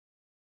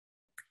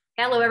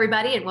Hello,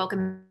 everybody, and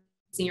welcome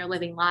to Senior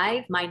Living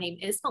Live. My name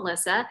is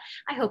Melissa.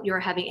 I hope you are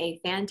having a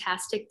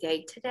fantastic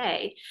day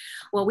today.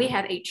 Well, we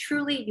have a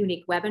truly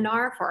unique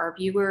webinar for our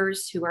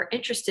viewers who are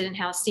interested in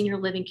how senior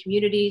living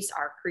communities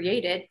are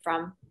created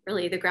from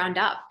really the ground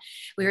up.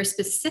 We are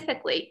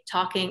specifically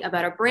talking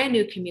about a brand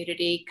new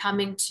community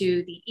coming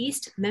to the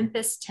East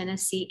Memphis,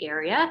 Tennessee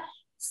area,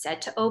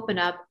 set to open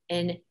up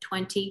in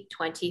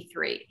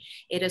 2023.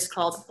 It is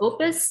called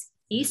Opus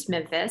East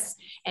Memphis,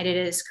 and it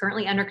is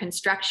currently under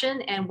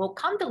construction and will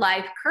come to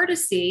life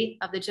courtesy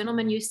of the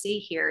gentleman you see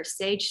here,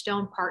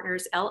 Sagestone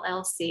Partners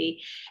LLC,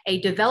 a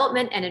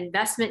development and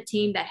investment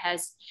team that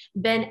has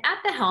been at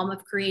the helm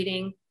of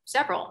creating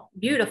several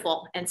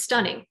beautiful and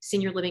stunning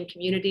senior living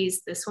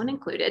communities, this one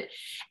included.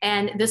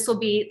 And this will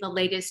be the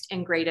latest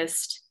and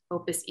greatest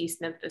Opus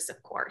East Memphis,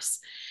 of course.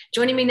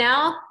 Joining me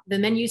now, the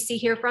men you see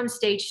here from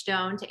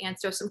Sagestone to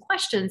answer some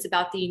questions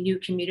about the new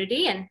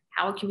community and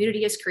how a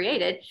community is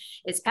created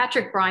is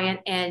Patrick Bryant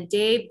and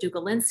Dave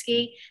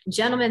Dugalinski.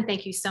 Gentlemen,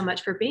 thank you so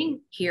much for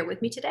being here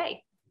with me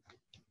today.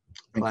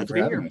 Glad to be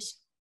here.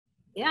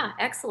 Yeah,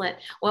 excellent.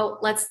 Well,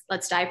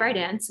 let's dive right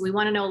in. So we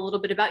want to know a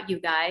little bit about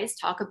you guys,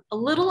 talk a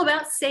little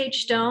about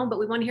Sagestone, but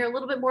we want to hear a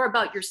little bit more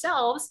about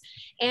yourselves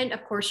and,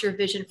 of course, your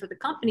vision for the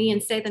company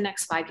in, say, the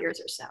next 5 years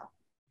or so.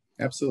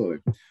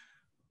 Absolutely.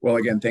 Well,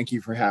 again, thank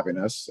you for having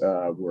us.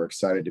 We're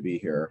excited to be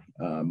here.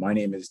 My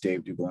name is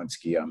Dave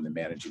Dugalinski. I'm the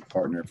managing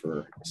partner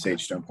for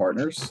Sagestone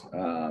Partners.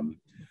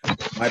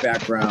 My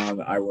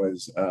background, I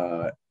was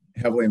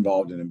heavily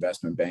involved in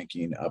investment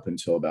banking up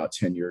until about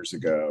 10 years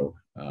ago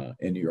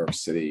in New York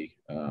City,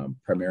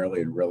 primarily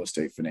in real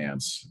estate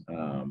finance.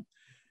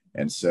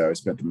 And so I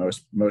spent the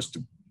most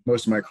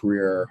of my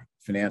career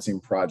financing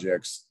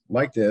projects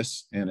like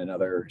this and in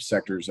other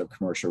sectors of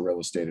commercial real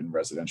estate and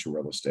residential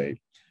real estate.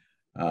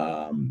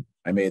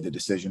 I made the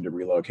decision to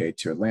relocate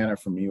to Atlanta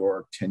from New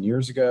York 10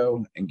 years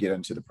ago and get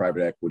into the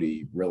private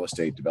equity, real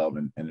estate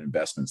development and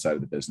investment side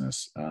of the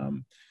business.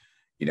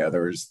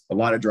 There was a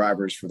lot of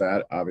drivers for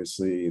that.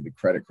 Obviously, the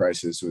credit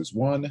crisis was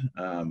one.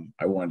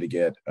 I wanted to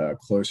get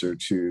closer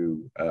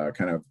to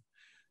kind of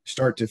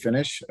start to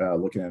finish,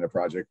 looking at a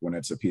project when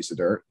it's a piece of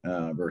dirt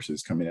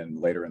versus coming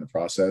in later in the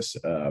process.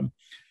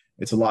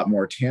 It's a lot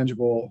more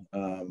tangible.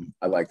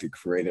 I like the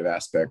creative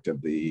aspect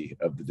of the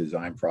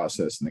design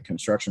process and the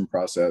construction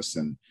process,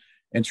 and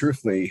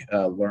truthfully,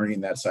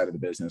 learning that side of the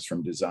business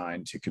from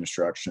design to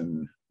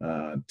construction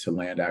to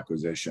land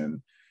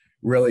acquisition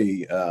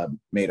really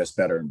made us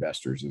better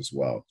investors as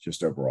well,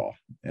 just overall.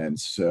 And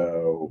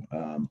so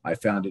I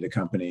founded a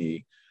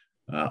company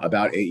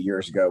about 8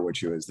 years ago,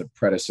 which was the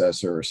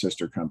predecessor or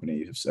sister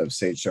company of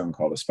Sagestone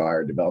called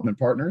Aspire Development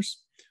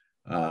Partners.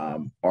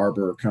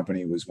 Arbor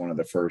Company was one of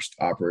the first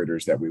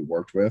operators that we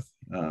worked with.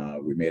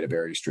 We made a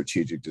very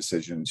strategic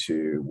decision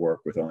to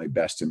work with only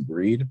best in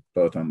breed,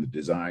 both on the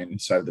design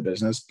side of the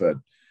business, but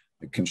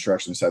the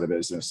construction side of the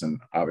business, and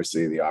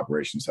obviously the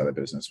operations side of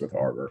the business with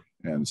Arbor.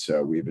 And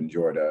so we've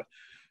enjoyed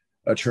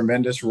a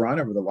tremendous run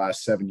over the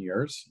last 7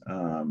 years.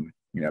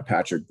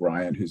 Patrick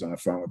Bryant, who's on the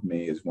phone with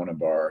me, is one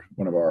of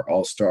our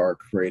all-star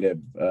creative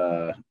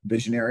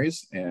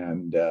visionaries,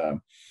 and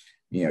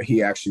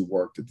he actually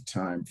worked at the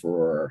time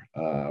for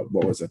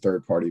what was a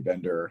third-party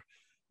vendor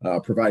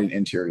providing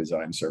interior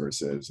design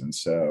services. And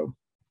so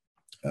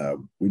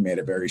we made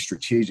a very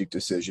strategic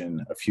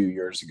decision a few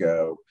years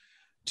ago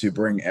to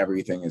bring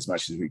everything as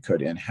much as we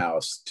could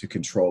in-house to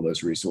control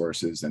those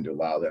resources and to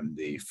allow them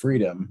the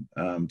freedom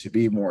to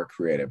be more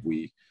creative.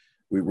 We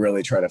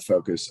really try to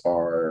focus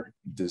our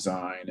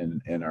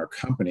design and our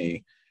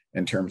company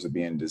in terms of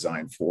being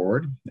design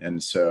forward.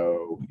 And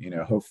so,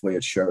 hopefully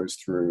it shows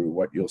through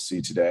what you'll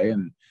see today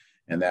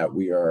and that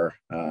we are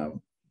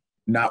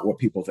not what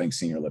people think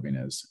senior living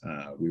is.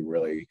 We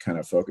really kind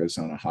of focus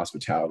on a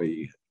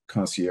hospitality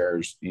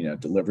concierge,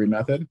 delivery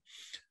method.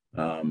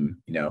 A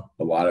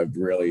lot of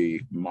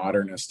really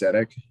modern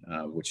aesthetic,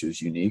 which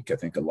is unique. I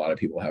think a lot of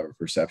people have a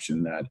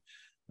perception that,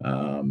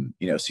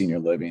 senior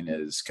living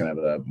is kind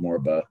of more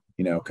of a,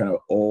 kind of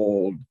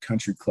old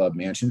country club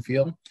mansion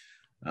feel.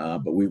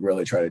 But we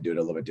really try to do it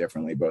a little bit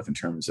differently, both in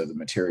terms of the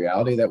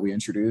materiality that we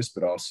introduce,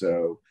 but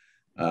also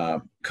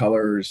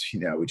colors.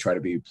 We try to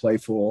be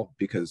playful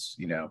because,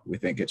 we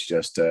think it's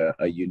just a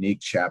unique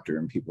chapter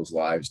in people's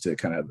lives to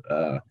kind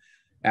of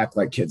act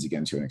like kids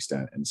again to an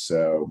extent. And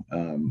so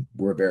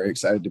we're very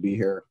excited to be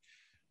here.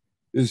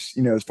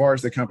 As far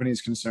as the company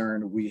is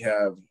concerned, we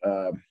have,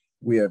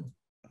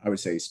 I would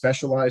say,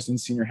 specialized in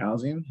senior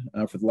housing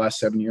for the last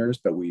 7 years,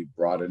 but we've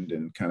broadened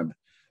and kind of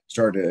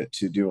started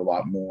to do a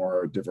lot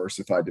more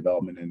diversified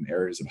development in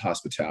areas of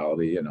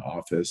hospitality and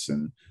office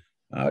and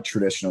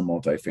traditional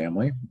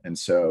multifamily. And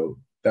so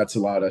that's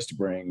allowed us to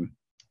bring,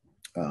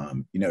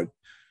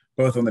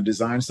 both on the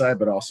design side,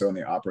 but also on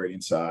the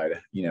operating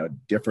side,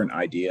 different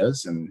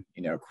ideas and,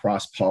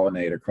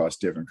 cross-pollinate across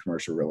different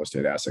commercial real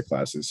estate asset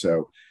classes.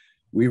 So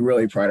we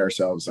really pride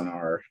ourselves on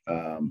our,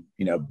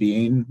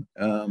 being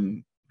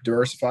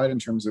diversified in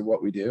terms of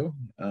what we do,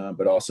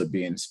 but also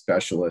being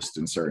specialists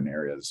in certain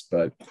areas.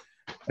 But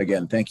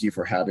again, thank you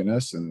for having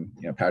us. And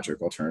Patrick,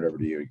 I'll turn it over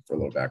to you for a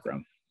little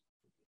background.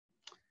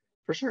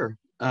 For sure.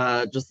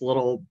 Just a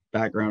little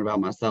background about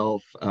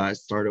myself. I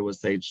started with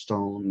Sage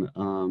Stone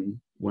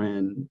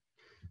when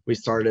we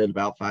started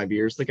about 5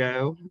 years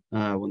ago,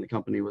 when the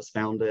company was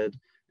founded,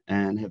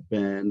 and have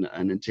been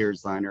an interior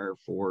designer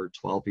for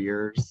 12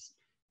 years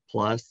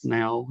plus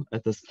now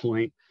at this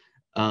point.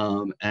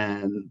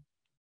 And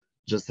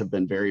just have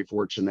been very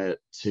fortunate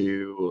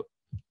to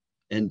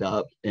end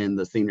up in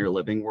the senior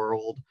living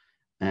world.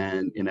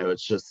 And,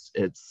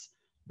 it's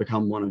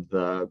become one of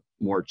the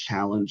more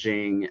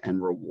challenging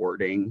and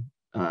rewarding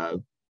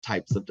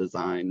types of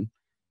design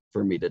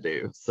for me to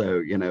do.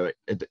 So,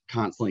 it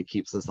constantly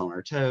keeps us on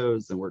our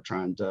toes, and we're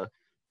trying to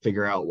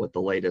figure out what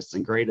the latest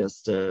and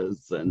greatest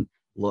is and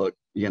look,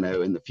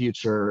 in the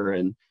future.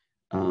 And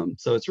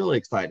so it's really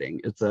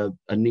exciting. It's a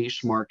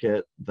niche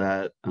market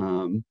that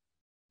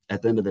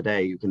at the end of the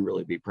day, you can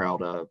really be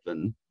proud of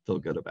and feel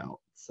good about.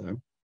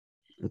 So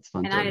it's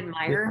fun And to I be a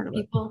part admire of it.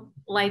 people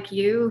like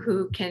you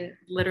who can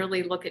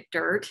literally look at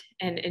dirt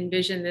and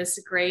envision this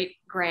great,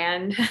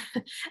 grand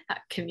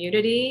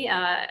community,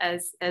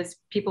 as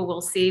people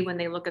will see when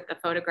they look at the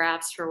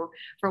photographs for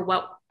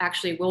what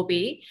actually will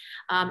be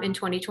in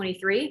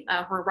 2023.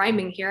 We're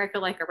rhyming here. I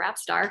feel like a rap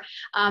star.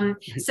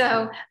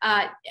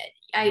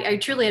 I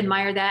truly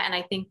admire that. And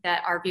I think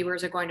that our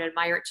viewers are going to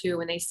admire it too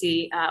when they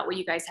see what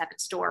you guys have in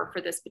store for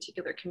this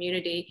particular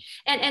community.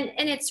 And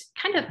it's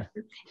kind of,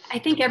 I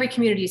think every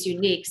community is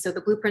unique. So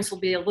the blueprints will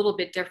be a little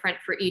bit different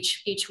for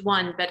each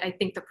one, but I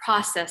think the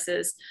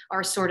processes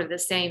are sort of the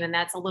same. And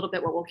that's a little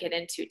bit what we'll get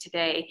into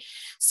today.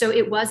 So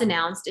it was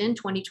announced in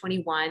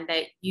 2021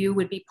 that you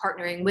would be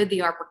partnering with the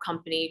ARPA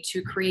company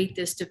to create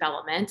this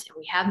development. And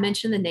we have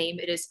mentioned the name.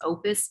 It is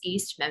Opus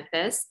East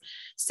Memphis.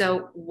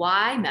 So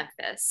why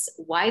Memphis?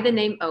 Why the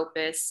name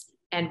Opus,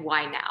 and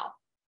why now?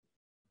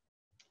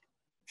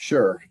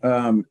 Sure.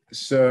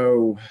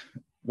 So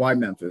why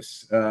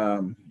Memphis?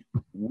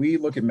 We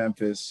look at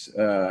Memphis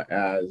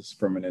as,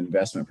 from an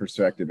investment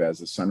perspective, as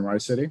a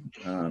sunrise city,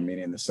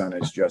 meaning the sun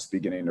is just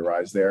beginning to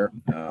rise there.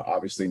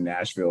 Obviously,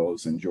 Nashville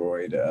has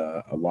enjoyed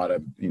a lot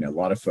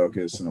of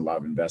focus and a lot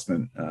of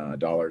investment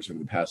dollars over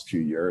the past few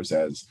years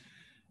as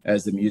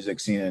the music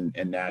scene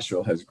in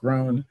Nashville has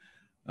grown.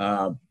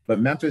 But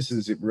Memphis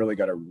has really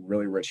got a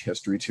really rich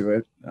history to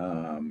it.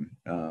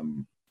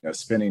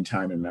 Spending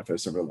time in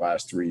Memphis over the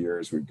last 3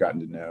 years, we've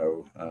gotten to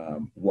know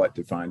what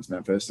defines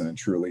Memphis, and it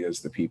truly is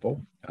the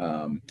people.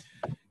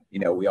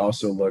 We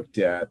also looked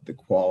at the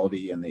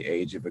quality and the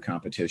age of the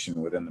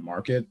competition within the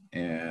market,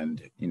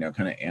 and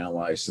kind of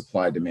analyzed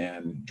supply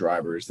demand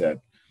drivers that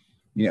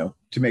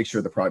to make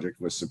sure the project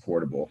was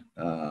supportable.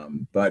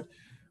 But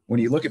when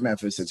you look at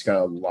Memphis, it's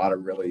got a lot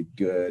of really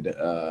good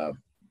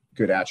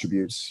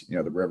attributes.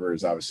 The river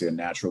is obviously a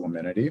natural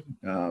amenity,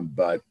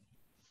 but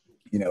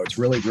it's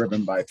really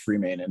driven by three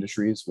main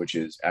industries, which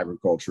is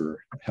agriculture,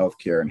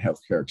 healthcare, and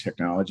healthcare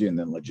technology, and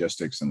then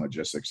logistics and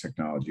logistics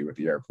technology with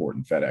the airport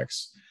and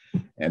FedEx.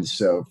 And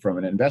so from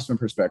an investment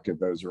perspective,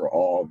 those are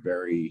all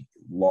very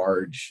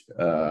large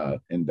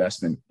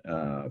investment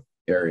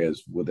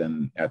areas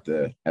at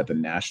the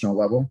national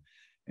level.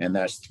 And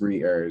that's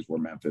three areas where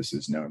Memphis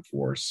is known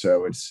for.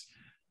 So it's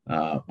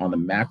on the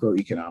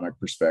macroeconomic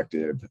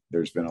perspective,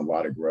 there's been a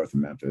lot of growth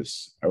in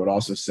Memphis. I would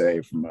also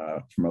say from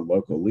a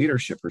local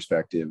leadership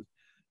perspective,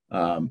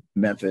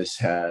 Memphis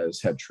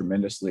has had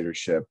tremendous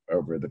leadership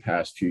over the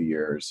past few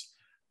years.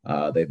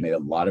 They've made a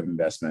lot of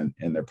investment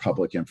in their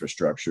public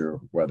infrastructure,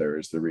 whether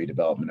it's the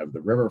redevelopment of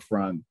the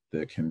riverfront,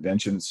 the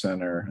convention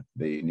center,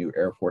 the new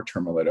airport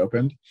terminal that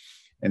opened.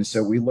 And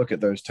so we look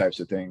at those types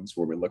of things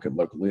where we look at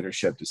local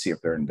leadership to see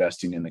if they're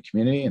investing in the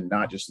community, and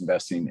not just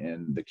investing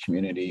in the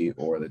community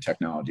or the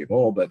technology of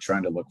whole, but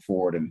trying to look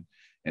forward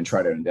and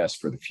try to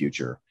invest for the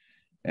future.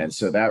 And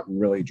so that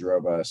really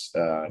drove us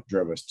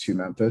to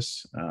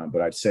Memphis.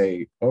 But I'd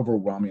say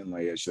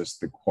overwhelmingly, it's just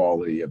the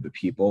quality of the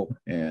people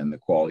and the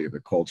quality of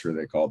the culture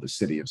they call the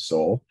city of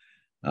soul.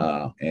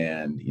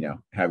 And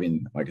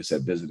having, like I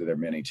said, visited there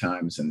many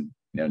times, and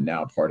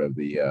now part of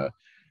the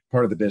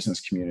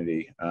business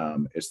community,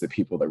 it's the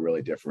people that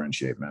really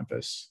differentiate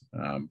Memphis.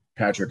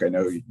 Patrick, I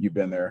know you've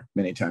been there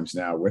many times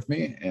now with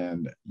me,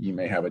 and you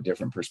may have a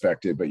different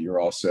perspective, but you're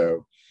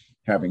also,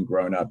 having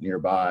grown up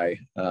nearby,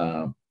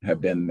 have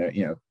been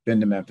there,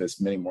 been to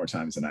Memphis many more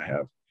times than I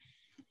have.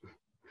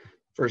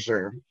 For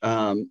sure.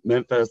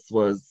 Memphis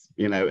was,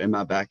 in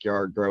my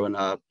backyard growing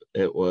up.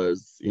 It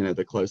was,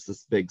 the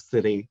closest big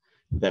city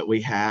that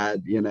we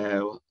had,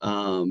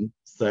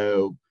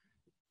 so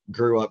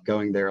grew up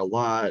going there a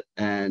lot.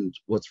 And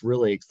what's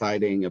really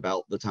exciting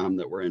about the time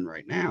that we're in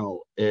right now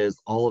is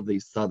all of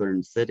these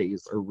southern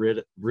cities are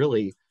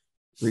really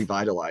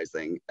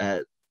revitalizing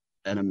at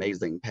an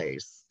amazing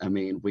pace. I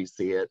mean, we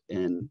see it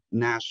in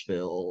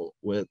Nashville,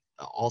 with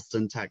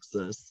Austin,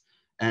 Texas,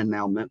 and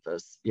now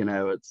Memphis.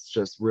 It's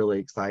just really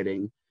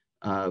exciting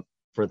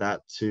for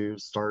that to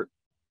start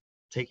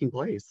taking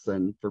place,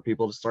 and for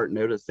people to start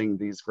noticing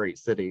these great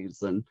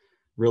cities, and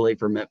really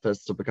for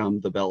Memphis to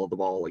become the belle of the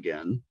ball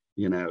again.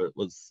 It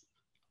was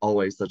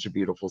always such a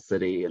beautiful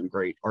city and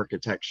great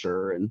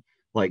architecture. And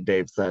like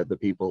Dave said, the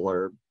people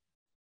are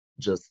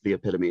just the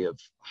epitome of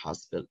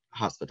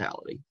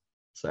hospitality.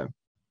 So.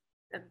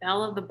 The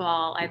belle of the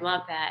ball. I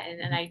love that.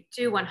 And I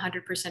do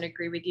 100%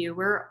 agree with you.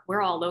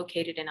 We're all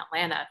located in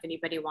Atlanta, if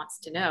anybody wants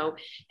to know.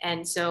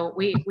 And so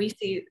we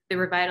see the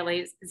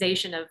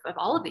revitalization of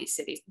all of these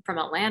cities, from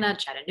Atlanta,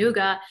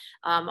 Chattanooga,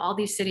 all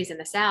these cities in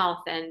the South.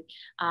 And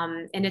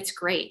it's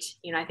great.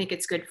 You know, I think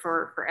it's good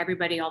for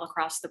everybody all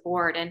across the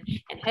board. And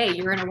hey,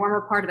 you're in a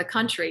warmer part of the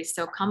country,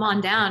 so come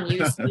on down,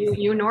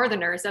 you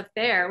Northerners up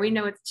there. We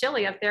know it's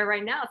chilly up there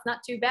right now. It's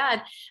not too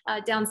bad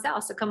down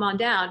south, so come on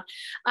down.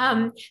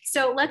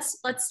 So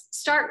let's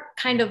start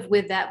kind of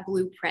with that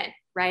blueprint,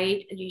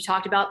 right? You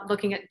talked about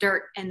looking at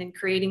dirt and then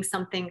creating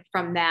something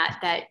from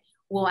that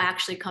will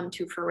actually come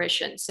to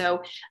fruition.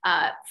 So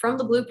from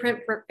the blueprint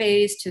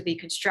phase to the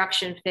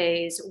construction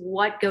phase,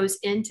 what goes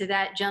into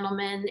that,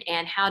 gentlemen,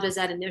 and how does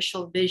that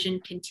initial vision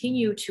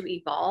continue to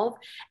evolve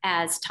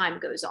as time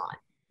goes on?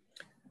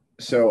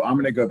 So I'm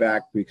going to go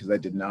back because I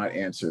did not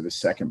answer the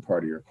second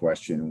part of your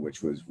question,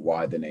 which was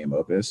why the name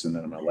Opus, and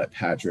then I'm going to let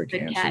Patrick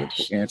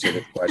answer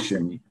the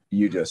question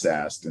you just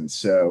asked. And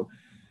so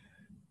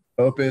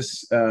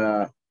Opus,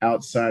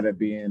 outside of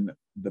being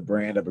the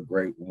brand of a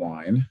great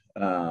wine,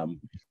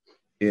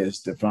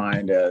 is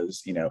defined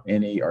as, you know,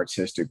 any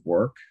artistic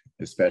work,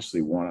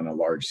 especially one on a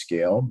large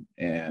scale.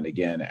 And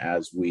again,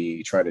 as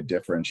we try to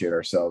differentiate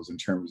ourselves in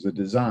terms of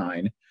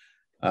design,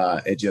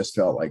 it just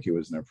felt like it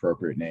was an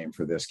appropriate name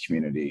for this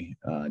community,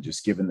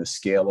 just given the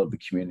scale of the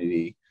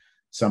community,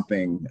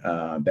 something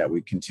that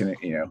we continue,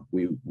 you know,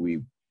 we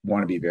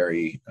want to be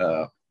very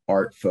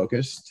art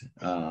focused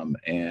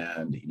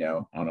and, you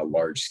know, on a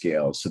large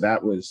scale. So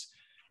that was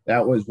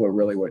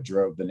what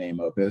drove the name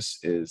Opus,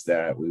 is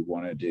that we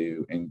wanted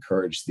to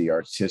encourage the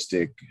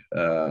artistic,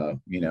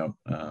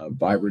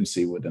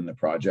 vibrancy within the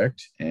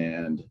project.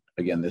 And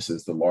again, this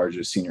is the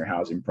largest senior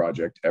housing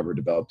project ever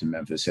developed in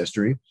Memphis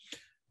history.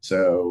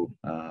 So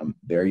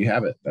there you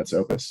have it. That's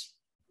Opus.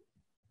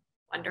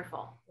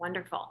 Wonderful,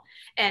 wonderful.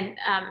 And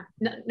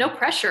no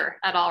pressure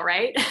at all,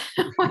 right?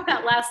 With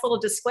that last little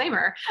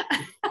disclaimer.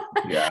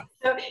 Yeah.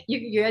 So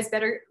you guys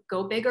better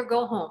go big or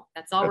go home.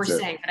 That's all we're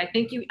saying. But I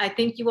think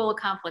you will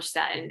accomplish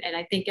that, and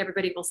I think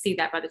everybody will see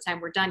that by the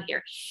time we're done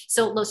here.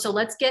 So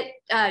let's get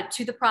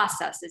to the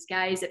processes,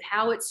 guys, of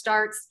how it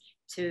starts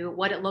to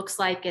what it looks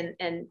like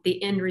and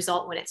the end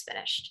result when it's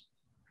finished.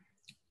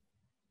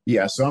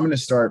 Yeah, so I'm going to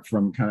start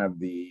from kind of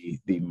the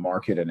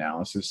market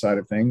analysis side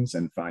of things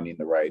and finding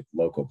the right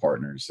local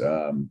partners.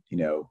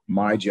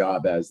 My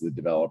job as the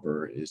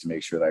developer is to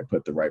make sure that I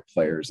put the right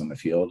players on the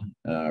field,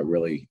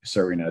 really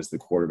serving as the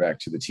quarterback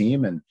to the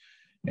team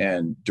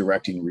and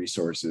directing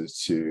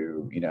resources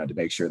to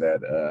make sure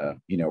that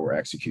we're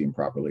executing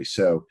properly.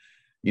 So,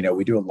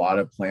 we do a lot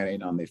of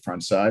planning on the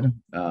front side,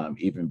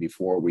 even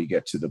before we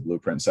get to the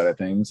blueprint side of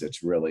things.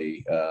 It's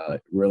really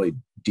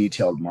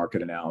detailed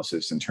market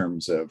analysis in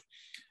terms of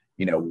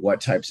what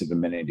types of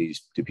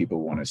amenities do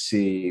people want to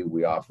see.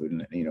 We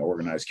often,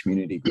 organize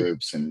community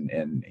groups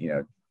and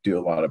do a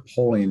lot of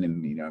polling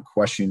and,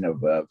 questioning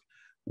of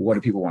what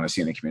do people want to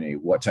see in the community,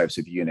 what types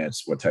of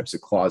units, what types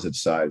of closet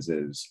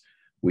sizes.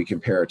 We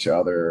compare it to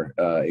other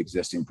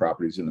existing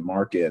properties in the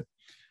market.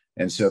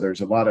 And so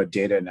there's a lot of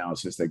data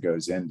analysis that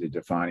goes into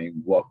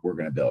defining what we're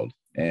going to build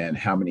and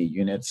how many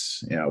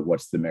units,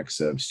 what's the mix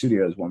of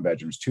studios, 1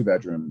 bedrooms, 2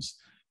 bedrooms,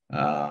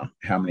 how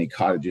many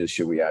cottages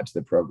should we add to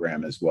the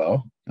program as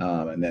well,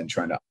 and then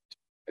trying to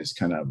optimize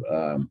kind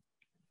of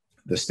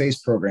the space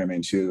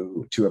programming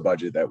to a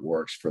budget that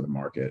works for the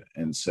market.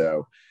 And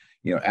so,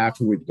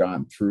 after we've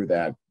gone through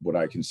that, what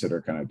I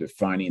consider kind of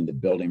defining the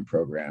building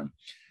program,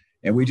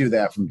 and we do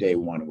that from day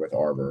one with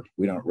Arbor.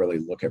 We don't really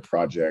look at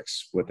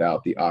projects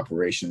without the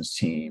operations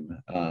team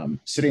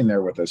sitting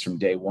there with us from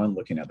day one,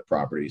 looking at the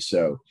property.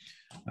 So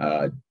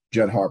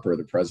Judd Harper,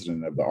 the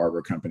president of the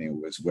Arbor company,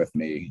 was with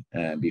me.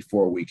 And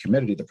before we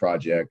committed to the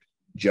project,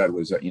 Judd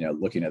was,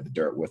 looking at the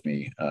dirt with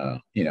me,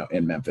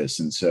 in Memphis.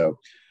 And so,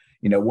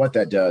 what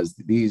that does,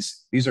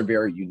 these are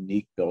very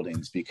unique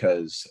buildings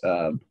because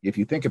if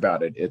you think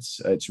about it,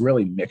 it's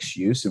really mixed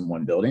use in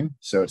one building.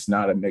 So it's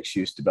not a mixed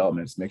use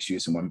development, it's mixed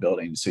use in one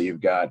building. So you've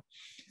got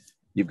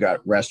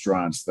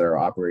restaurants that are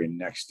operating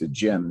next to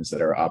gyms,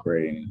 that are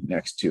operating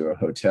next to a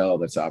hotel,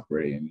 that's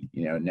operating,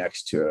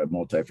 next to a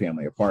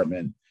multifamily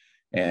apartment.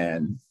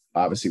 And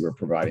obviously we're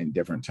providing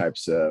different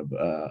types of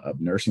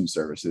nursing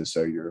services.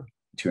 So you're,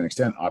 to an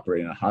extent,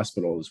 operating a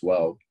hospital as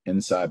well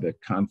inside the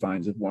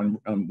confines of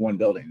one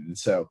building. And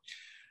so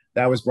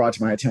that was brought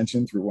to my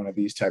attention through one of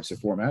these types of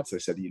formats. I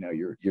said,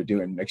 you're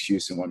doing mixed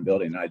use in one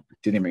building. It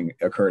didn't even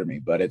occur to me,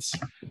 but it's,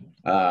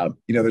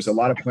 there's a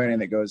lot of planning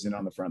that goes in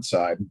on the front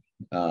side.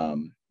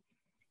 And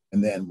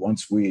then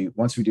once we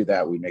do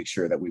that, we make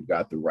sure that we've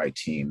got the right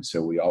team.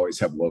 So we always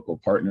have local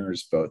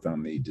partners, both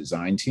on the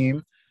design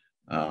team,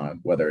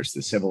 whether it's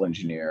the civil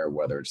engineer,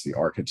 whether it's the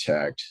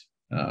architect,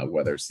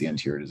 whether it's the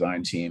interior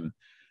design team.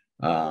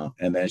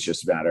 And then it's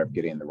just a matter of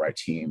getting the right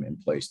team in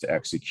place to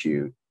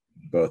execute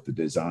both the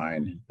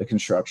design, the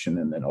construction,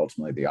 and then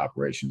ultimately the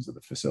operations of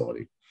the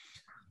facility.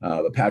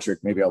 But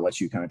Patrick, maybe I'll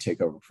let you kind of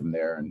take over from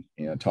there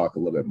and talk a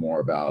little bit more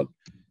about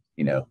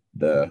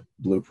the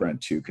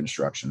blueprint to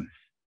construction.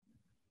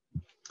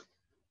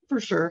 For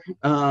sure.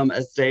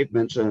 As Dave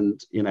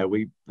mentioned,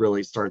 we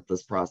really start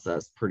this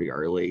process pretty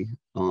early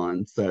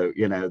on. So,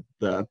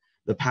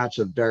 the patch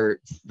of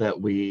dirt that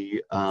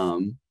we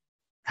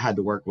had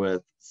to work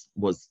with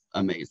was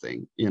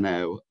amazing.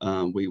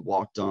 We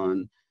walked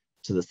on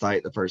to the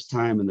site the first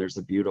time, and there's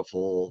a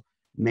beautiful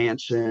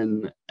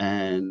mansion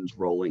and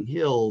rolling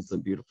hills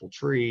and beautiful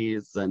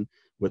trees, and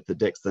with the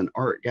Dixon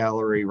Art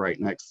Gallery right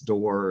next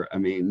door. I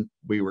mean,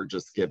 we were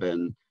just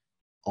given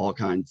all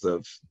kinds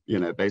of,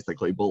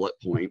 basically bullet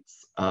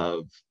points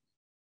of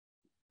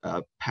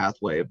a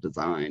pathway of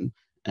design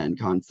and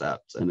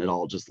concept, and it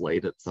all just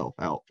laid itself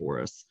out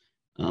for us.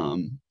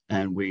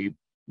 And we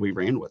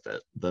ran with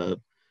it. The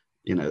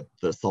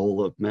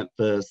soul of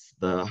Memphis,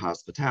 the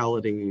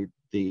hospitality,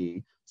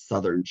 the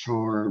Southern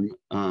charm.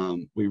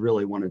 We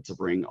really wanted to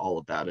bring all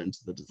of that into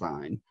the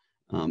design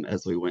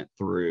as we went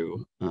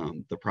through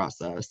the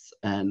process.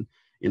 And,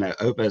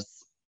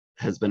 Opus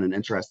has been an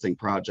interesting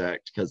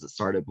project because it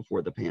started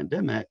before the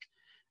pandemic.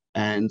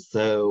 And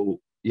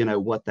so,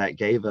 what that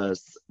gave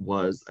us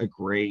was a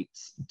great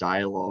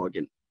dialogue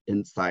and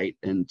insight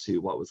into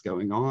what was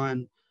going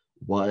on,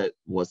 what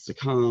was to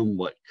come,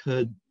 what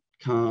could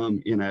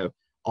come,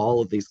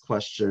 all of these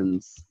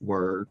questions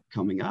were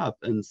coming up.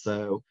 And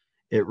so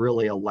it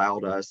really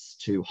allowed us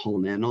to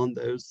hone in on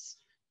those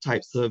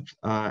types of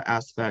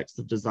aspects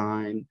of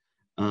design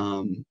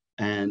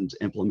and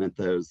implement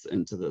those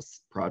into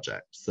this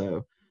project.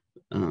 So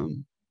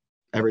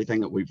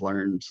everything that we've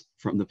learned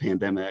from the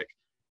pandemic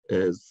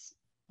is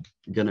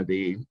going to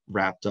be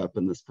wrapped up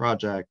in this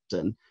project,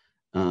 and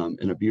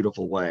in a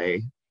beautiful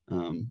way.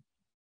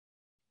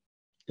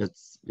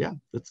 It's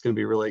going to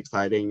be really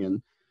exciting.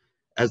 And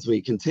as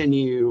we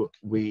continue,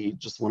 we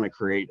just want to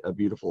create a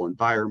beautiful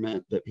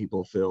environment that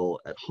people feel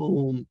at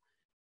home.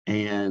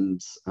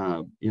 And,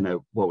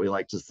 what we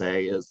like to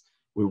say is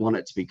we want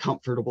it to be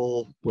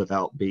comfortable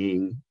without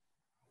being,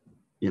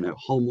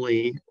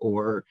 homely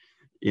or,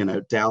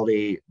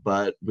 dowdy,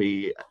 but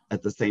we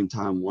at the same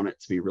time want it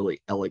to be really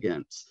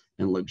elegant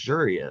and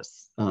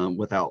luxurious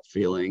without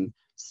feeling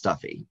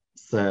stuffy.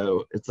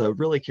 So it's a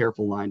really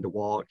careful line to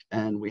walk,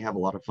 and we have a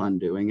lot of fun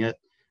doing it.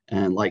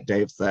 And like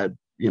Dave said,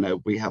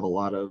 we have a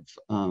lot of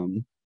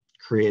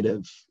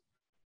creative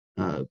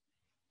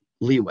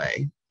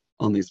leeway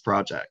on these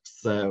projects.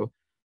 So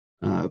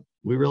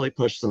we really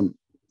push some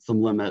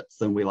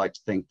limits, and we like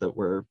to think that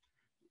we're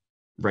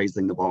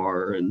raising the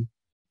bar and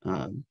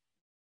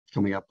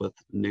coming up with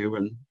new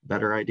and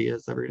better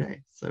ideas every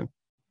day.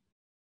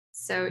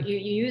 So you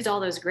used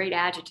all those great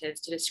adjectives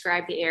to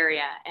describe the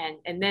area,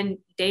 and then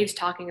Dave's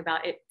talking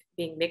about it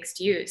being mixed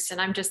use. And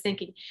I'm just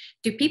thinking,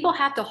 do people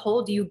have to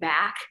hold you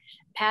back,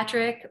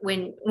 Patrick,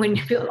 when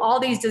all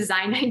these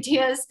design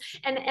ideas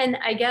and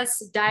I guess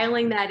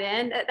dialing that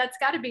in, that's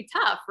got to be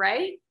tough,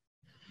 right?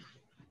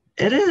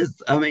 It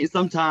is. I mean,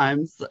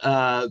 sometimes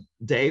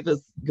Dave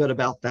is good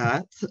about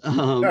that.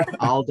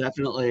 I'll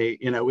definitely,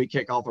 we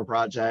kick off a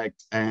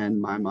project and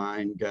my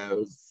mind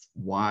goes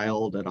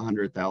wild at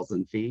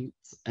 100,000 feet.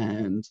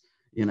 And,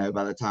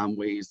 by the time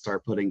we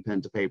start putting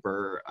pen to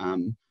paper,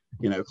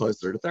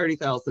 closer to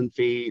 30,000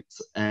 feet,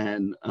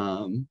 and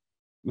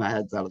my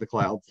head's out of the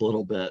clouds a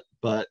little bit,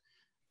 but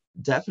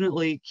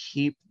definitely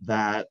keep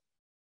that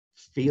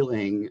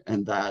feeling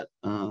and that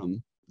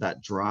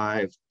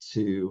drive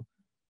to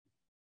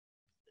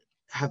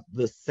have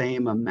the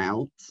same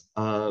amount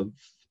of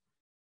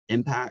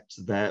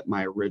impact that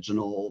my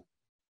original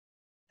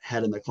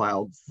head in the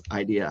clouds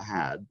idea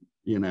had.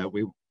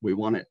 We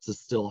want it to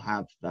still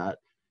have that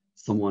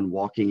someone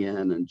walking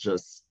in and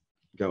just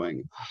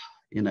going,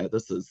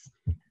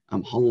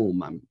 I'm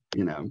home.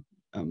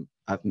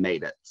 I've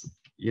made it,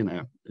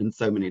 in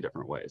so many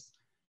different ways.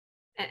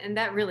 And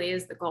that really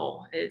is the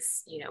goal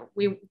is,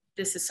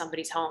 this is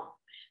somebody's home.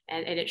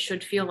 And it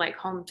should feel like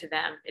home to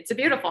them. It's a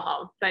beautiful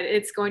home, but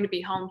it's going to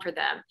be home for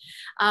them.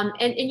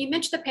 And you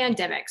mentioned the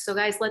pandemic. So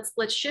guys,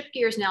 let's shift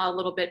gears now a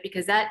little bit,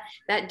 because that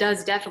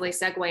does definitely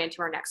segue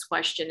into our next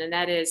question. And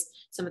that is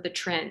some of the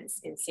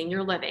trends in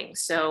senior living.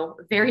 So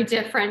very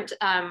different,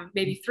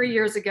 maybe 3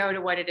 years ago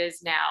to what it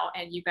is now.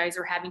 And you guys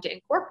are having to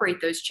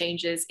incorporate those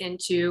changes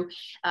into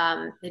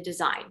the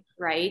design,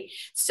 right?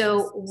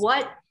 So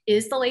what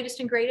is the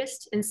latest and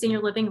greatest in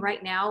senior living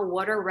right now?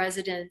 What are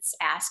residents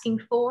asking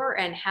for,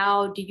 and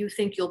how do you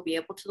think you'll be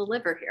able to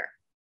deliver here?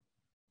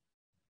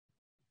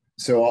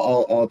 So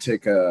I'll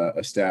take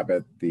a stab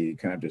at the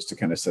just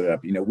to set it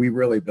up. We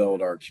really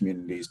build our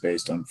communities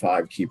based on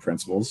 5 key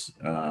principles.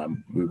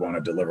 We want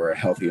to deliver a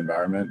healthy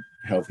environment,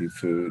 healthy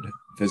food,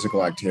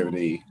 physical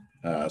activity,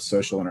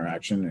 social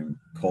interaction, and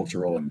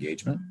cultural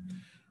engagement.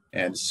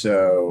 And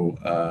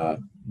so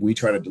we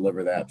try to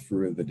deliver that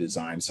through the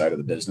design side of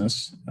the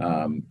business,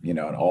 in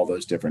all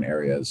those different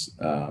areas.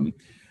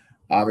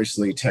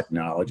 Obviously,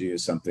 technology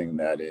is something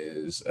that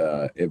is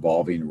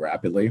evolving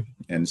rapidly.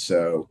 And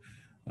so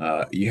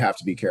you have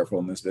to be careful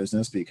in this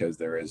business, because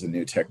there is a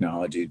new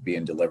technology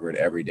being delivered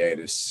every day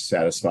to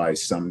satisfy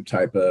some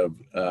type of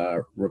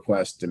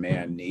request,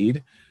 demand,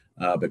 need.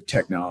 but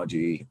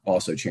technology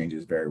also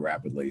changes very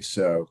rapidly.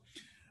 So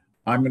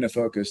I'm going to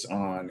focus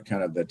on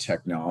kind of the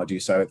technology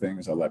side of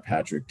things. I'll let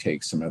Patrick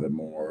take some of the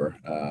more,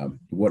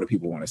 what do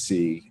people want to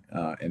see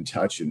and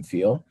touch and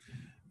feel.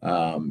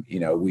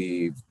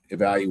 We've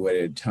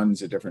evaluated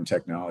tons of different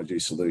technology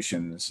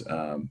solutions,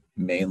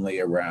 mainly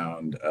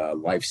around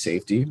life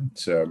safety.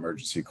 So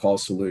emergency call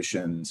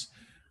solutions,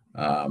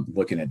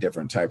 looking at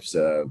different types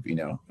of,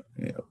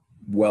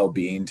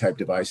 well-being type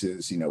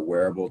devices,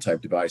 wearable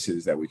type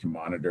devices that we can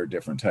monitor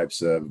different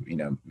types of,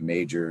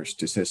 major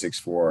statistics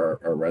for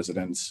our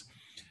residents.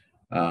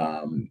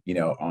 On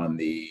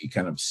the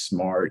kind of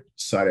smart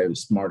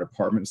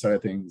apartment side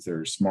of things,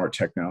 there's smart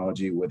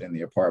technology within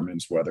the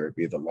apartments, whether it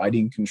be the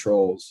lighting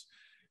controls,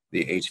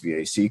 the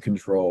HVAC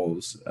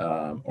controls,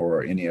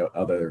 or any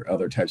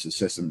other types of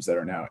systems that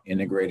are now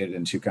integrated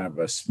into kind of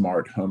a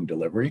smart home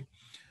delivery.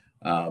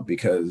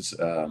 Because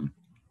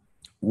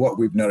what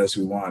we've noticed,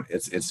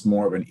 it's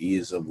more of an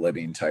ease of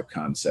living type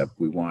concept.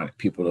 We want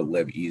people to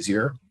live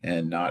easier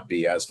and not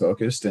be as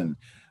focused, and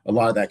a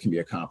lot of that can be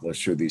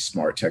accomplished through these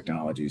smart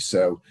technologies.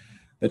 So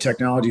the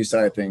technology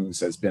side of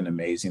things has been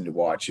amazing to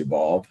watch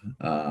evolve.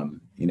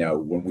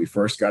 When we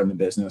first got in the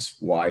business,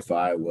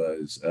 Wi-Fi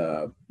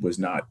was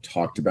not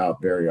talked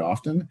about very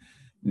often.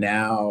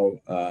 Now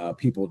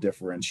people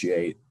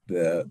differentiate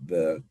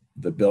the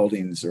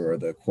buildings or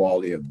the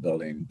quality of the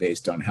building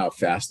based on how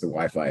fast the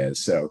Wi-Fi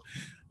is. So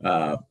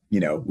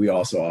we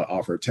also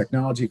offer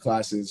technology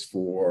classes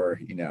for,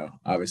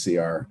 obviously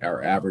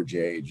our average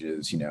age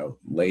is,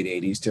 late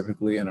 80s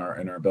typically in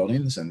our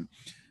buildings. And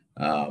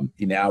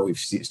now we've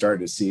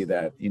started to see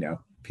that,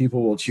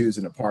 people will choose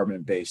an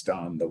apartment based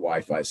on the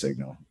Wi-Fi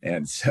signal.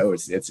 And so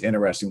it's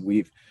interesting.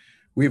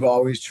 We've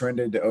always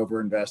trended to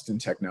overinvest in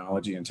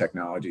technology and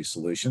technology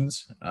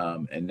solutions.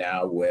 And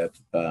now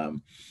with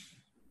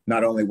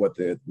not only what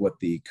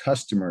the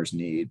customers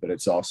need, but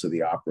it's also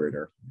the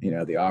operator.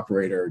 The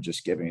operator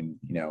just giving,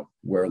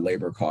 where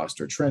labor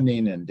costs are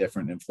trending and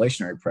different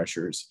inflationary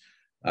pressures.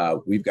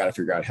 We've got to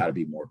figure out how to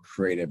be more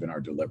creative in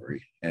our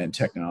delivery, and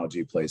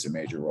technology plays a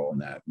major role in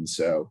that. And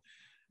so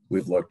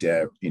we've looked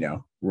at,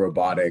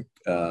 robotic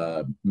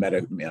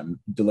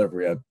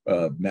delivery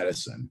of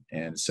medicine.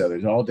 And so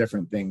there's all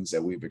different things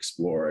that we've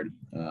explored.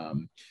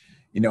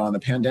 On the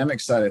pandemic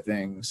side of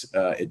things,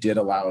 it did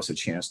allow us a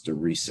chance to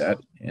reset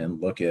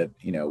and look at,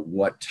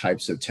 what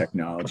types of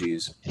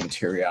technologies,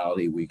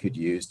 materiality we could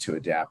use to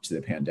adapt to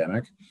the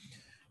pandemic.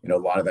 A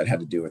lot of that had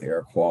to do with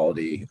air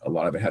quality. A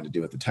lot of it had to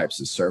do with the types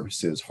of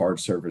surfaces, hard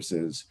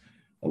surfaces,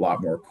 a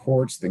lot more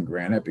quartz than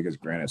granite, because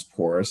granite's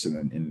porous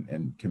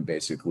and can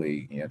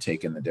basically,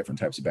 take in the different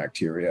types of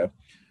bacteria.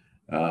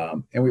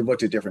 And we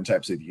looked at different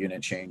types of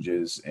unit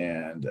changes.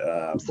 And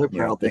I'm so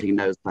proud that he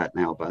knows that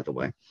now, by the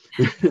way.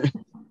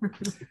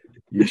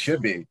 You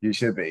should be.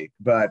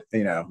 But,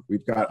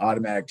 we've got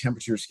automatic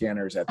temperature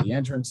scanners at the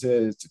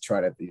entrances to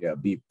try to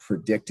be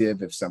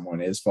predictive if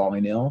someone is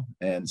falling ill.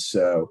 And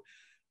so,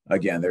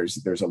 again,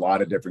 there's a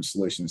lot of different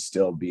solutions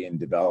still being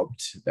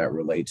developed that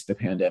relate to the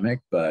pandemic.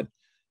 But,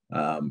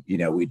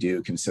 we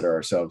do consider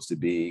ourselves to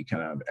be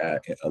kind of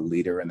a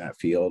leader in that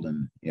field.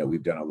 And,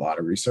 we've done a lot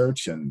of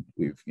research, and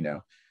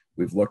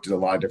we've looked at a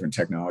lot of different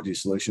technology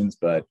solutions,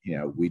 but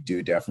we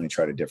do definitely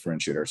try to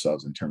differentiate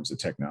ourselves in terms of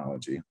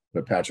technology.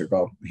 But Patrick,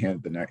 I'll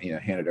hand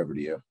it over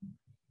to you.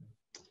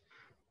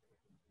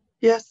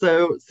 Yeah,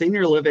 so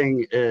senior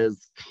living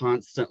is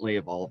constantly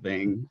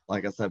evolving.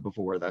 Like I said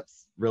before,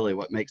 that's really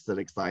what makes it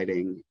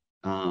exciting.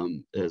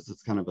 Is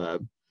it's kind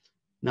of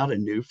not a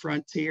new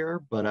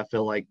frontier, but I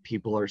feel like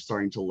people are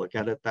starting to look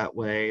at it that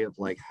way, of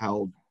like,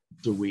 how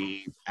do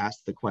we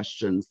ask the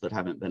questions that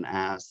haven't been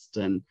asked,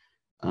 and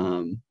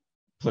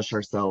push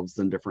ourselves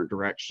in different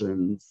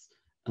directions.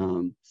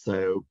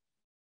 So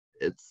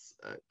it's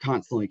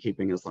constantly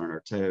keeping us on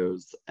our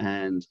toes.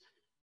 And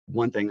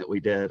one thing that we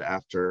did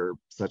after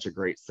such a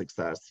great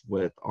success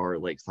with our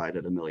Lakeside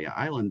at Amelia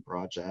Island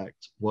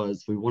project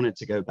was we wanted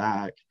to go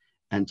back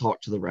and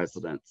talk to the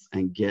residents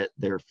and get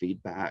their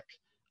feedback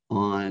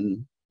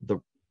on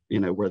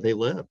where they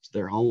lived,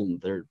 their home,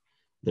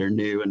 their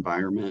new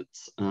environment,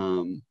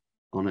 on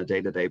a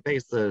day-to-day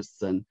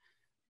basis. And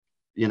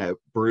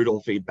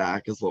brutal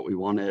feedback is what we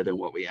wanted and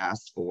what we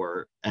asked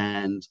for.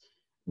 And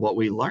what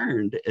we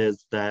learned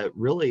is that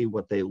really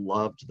what they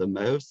loved the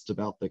most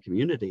about the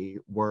community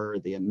were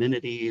the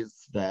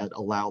amenities that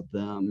allowed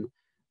them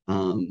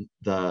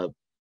the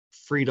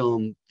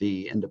freedom,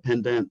 the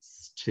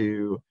independence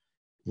to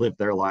live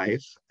their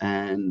life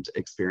and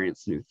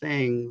experience new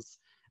things.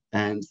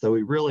 And so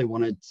we really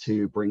wanted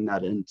to bring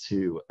that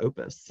into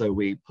Opus. So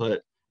we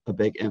put a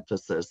big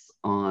emphasis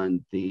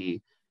on the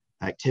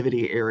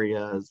activity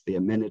areas, the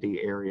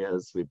amenity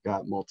areas. We've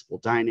got multiple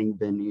dining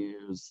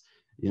venues.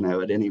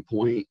 At any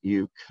point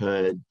you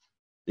could,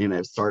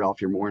 start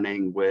off your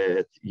morning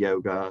with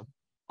yoga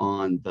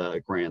on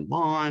the grand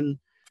lawn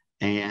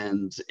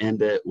and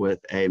end it with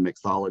a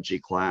mixology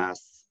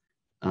class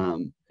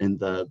in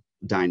the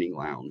dining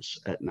lounge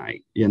at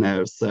night.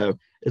 So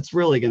it's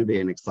really going to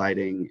be an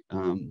exciting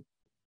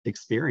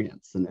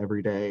experience, an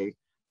everyday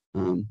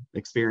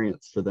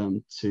experience for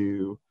them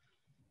to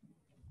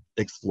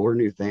explore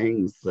new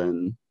things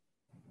and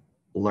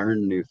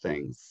learn new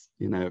things.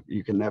 You know,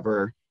 you can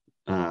never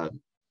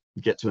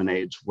get to an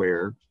age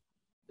where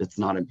it's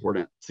not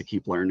important to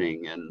keep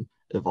learning and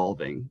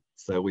evolving.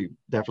 So we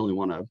definitely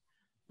want to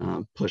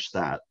push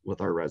that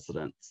with our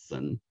residents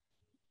and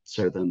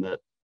show them that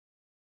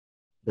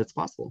it's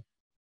possible.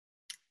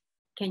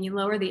 Can you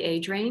lower the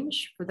age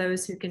range for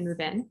those who can move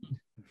in,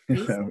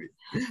 please?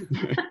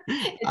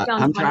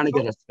 I'm trying to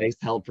get a space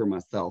held for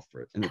myself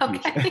in the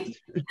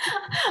future.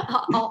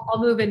 I'll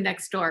move in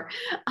next door.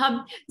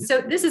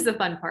 So this is the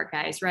fun part,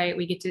 guys, right?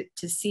 We get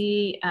to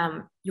see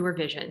your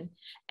vision.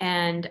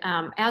 And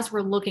as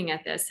we're looking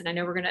at this, and I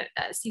know we're going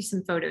to see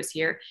some photos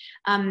here,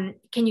 can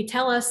you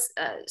tell us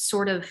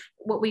sort of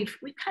what we've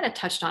kind of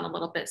touched on a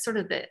little bit, sort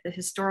of the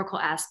historical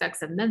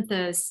aspects of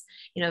Memphis,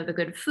 you know, the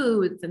good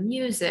food, the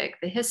music,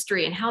 the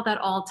history, and how that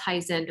all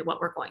ties into what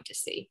we're going to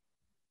see?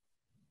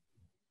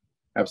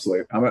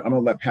 Absolutely. I'm gonna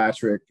let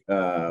Patrick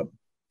kind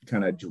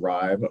of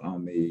drive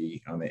on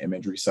the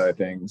imagery side of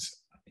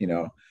things. You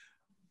know,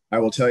 I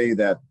will tell you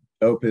that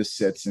Opus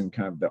sits in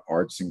kind of the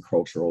arts and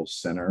cultural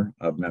center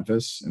of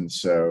Memphis, and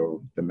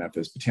so the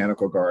Memphis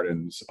Botanical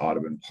Gardens,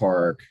 Audubon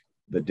Park,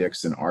 the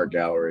Dixon Art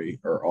Gallery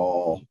are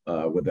all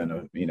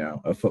within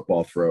a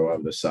football throw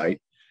of the site,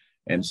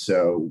 and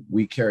so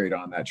we carried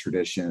on that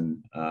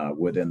tradition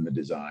within the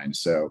design.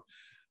 So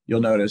you'll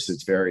notice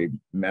it's very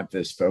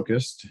Memphis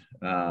focused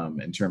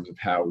in terms of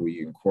how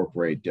we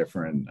incorporate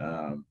different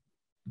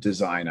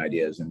design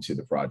ideas into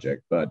the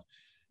project, but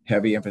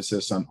heavy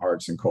emphasis on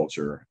arts and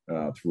culture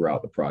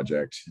throughout the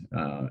project.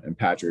 And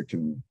Patrick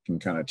can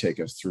kind of take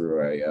us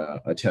through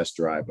a test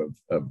drive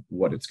of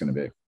what it's going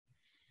to be.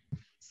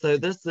 So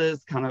this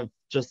is kind of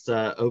just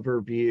an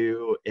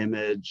overview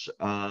image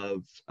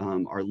of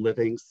our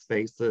living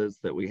spaces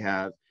that we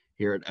have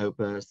here at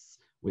Opus.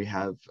 We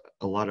have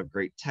a lot of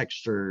great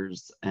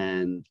textures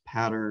and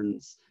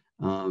patterns,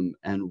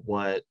 and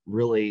what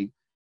really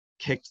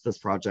kicked this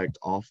project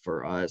off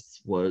for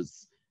us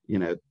was, you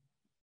know,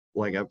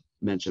 like I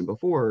mentioned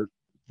before,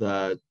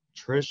 the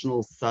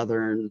traditional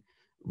Southern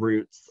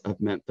roots of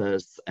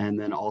Memphis, and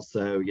then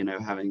also, you know,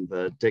 having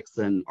the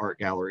Dixon Art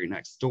Gallery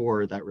next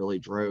door that really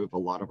drove a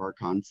lot of our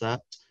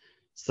concept.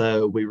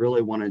 So we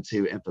really wanted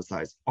to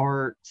emphasize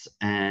art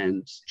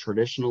and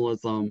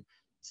traditionalism.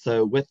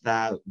 So with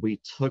that, we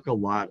took a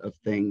lot of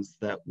things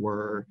that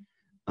were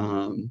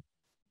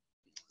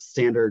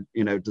standard,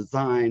 you know,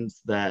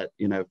 designs that,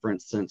 you know, for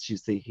instance, you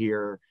see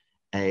here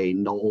a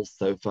Knoll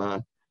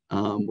sofa,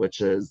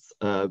 which is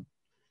kind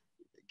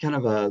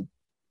of a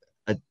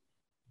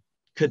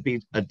could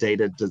be a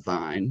dated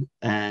design,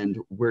 and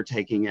we're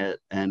taking it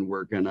and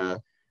we're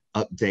gonna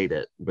update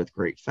it with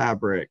great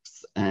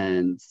fabrics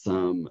and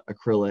some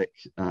acrylic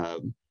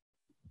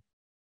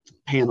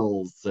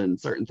panels and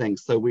certain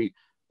things. So we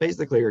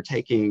basically are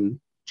taking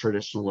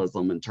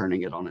traditionalism and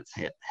turning it on its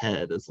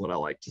head, is what I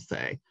like to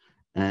say,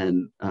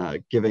 and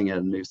giving it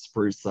a new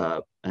spruce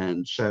up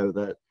and show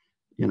that,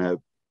 you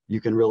know, you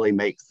can really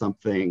make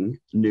something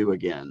new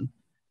again.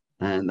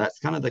 And that's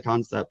kind of the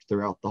concept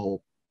throughout the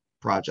whole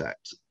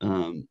project.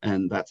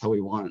 And that's how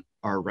we want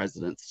our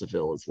residents to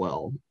feel as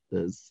well,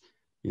 is,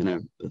 you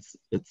know,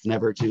 it's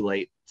never too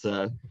late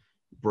to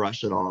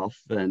brush it off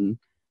and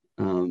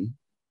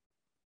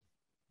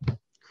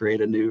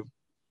create a new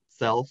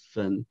self,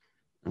 and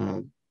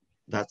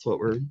that's what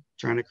we're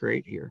trying to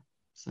create here.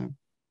 So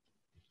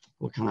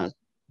we'll kind of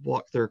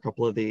walk through a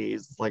couple of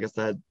these. Like I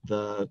said,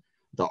 the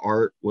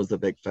art was a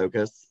big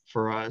focus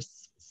for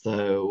us.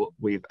 So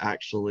we've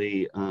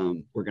actually,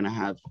 we're gonna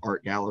have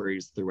art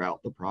galleries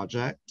throughout the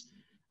project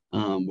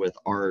with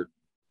art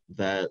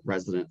that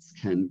residents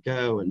can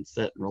go and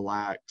sit and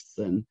relax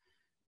and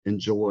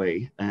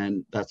enjoy.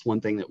 And that's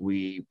one thing that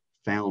we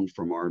found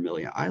from our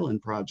Amelia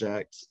Island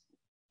project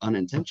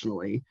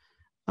unintentionally,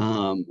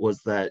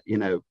 was that, you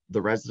know,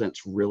 the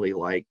residents really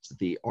liked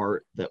the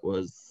art that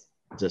was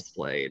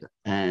displayed,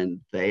 and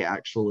they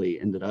actually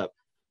ended up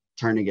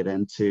turning it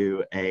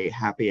into a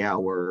happy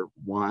hour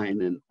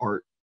wine and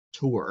art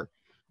tour.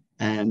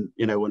 And,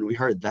 you know, when we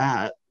heard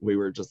that, we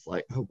were just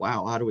like, oh,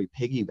 wow, how do we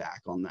piggyback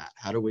on that?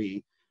 How do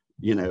we,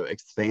 you know,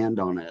 expand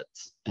on it?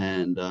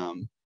 And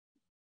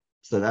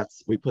so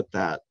we put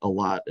that a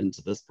lot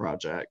into this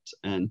project.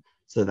 And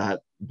so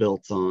that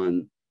built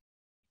on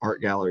art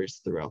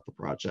galleries throughout the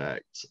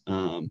project,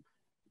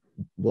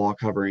 wall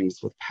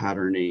coverings with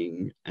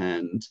patterning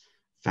and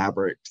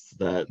fabrics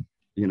that,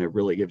 you know,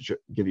 really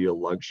give you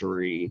a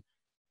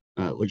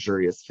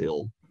luxurious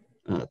feel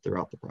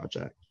throughout the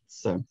project.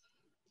 So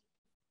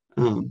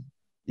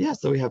yeah,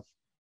 so we have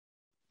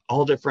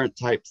all different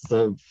types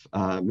of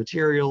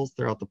materials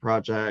throughout the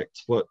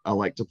project. What I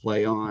like to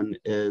play on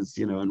is,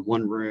 you know, in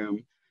one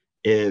room,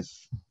 if,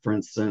 for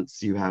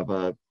instance, you have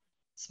a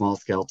small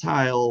scale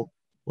tile,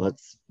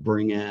 let's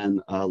bring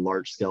in a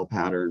large scale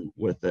pattern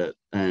with it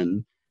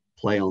and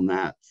play on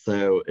that.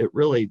 So it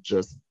really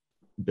just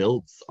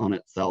builds on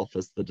itself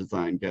as the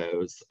design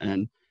goes.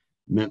 And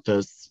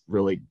Memphis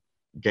really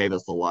gave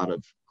us a lot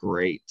of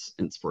great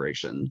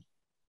inspiration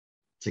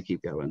to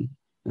keep going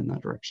in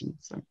that direction.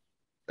 So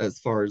as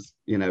far as,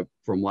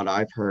 from what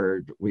I've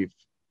heard, we've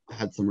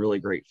had some really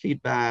great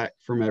feedback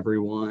from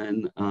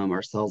everyone.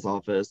 Our sales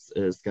office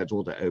is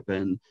scheduled to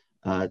open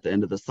at the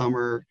end of the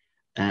summer.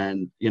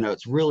 And,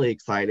 it's really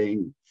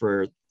exciting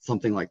for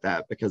something like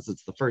that because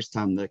it's the first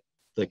time that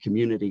the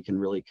community can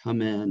really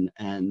come in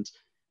and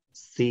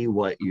see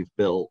what you've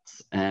built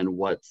and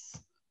what's,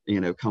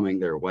 coming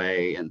their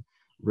way, and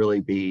really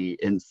be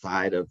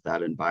inside of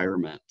that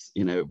environment.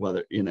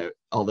 Whether,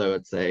 although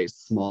it's a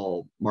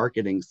small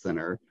marketing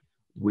center,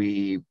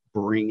 we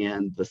bring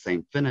in the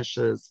same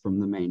finishes from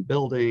the main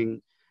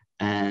building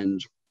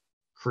and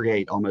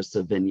create almost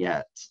a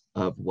vignette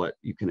of what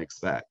you can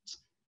expect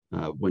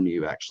when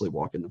you actually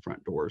walk in the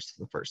front doors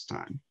for the first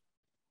time.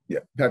 Yeah,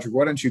 Patrick,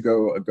 why don't you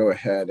go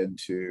ahead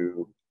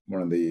into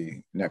one of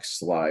the next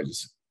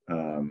slides,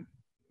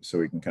 so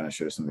we can kind of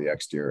show some of the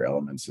exterior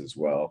elements as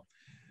well.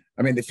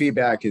 I mean, the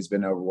feedback has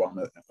been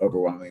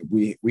overwhelming.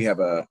 We have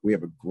a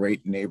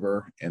great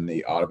neighbor in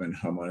the Audubon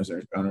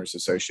Homeowners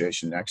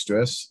Association next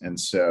to us, and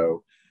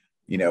so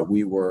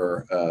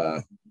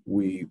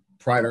we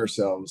pride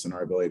ourselves in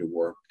our ability to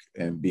work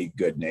and be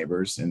good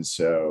neighbors. And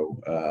so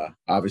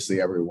obviously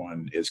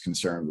everyone is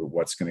concerned with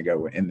what's going to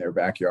go in their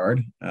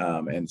backyard.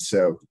 And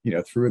so,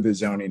 through the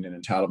zoning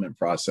and entitlement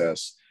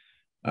process,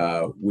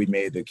 we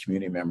made the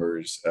community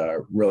members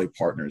really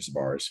partners of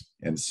ours.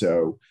 And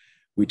so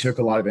we took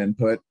a lot of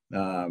input.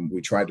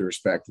 We tried to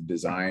respect the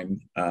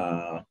design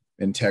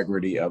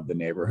integrity of the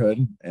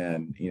neighborhood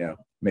and,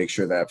 make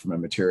sure that from a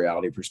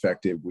materiality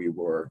perspective, we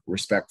were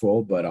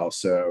respectful, but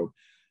also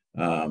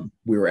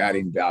we were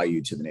adding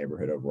value to the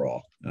neighborhood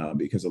overall,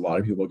 because a lot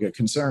of people get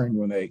concerned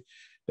when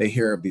they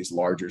hear of these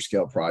larger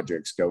scale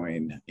projects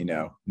going,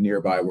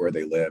 nearby where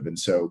they live. And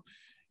so,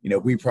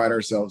 we pride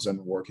ourselves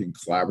on working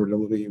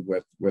collaboratively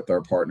with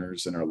our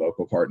partners and our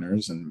local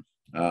partners. And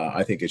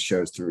I think it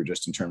shows through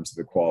just in terms of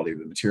the quality of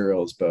the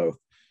materials, both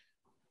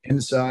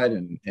inside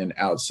and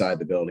outside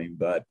the building.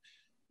 But,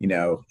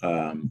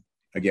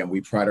 again,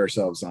 we pride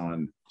ourselves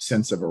on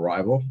sense of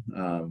arrival.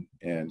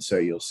 And so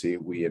you'll see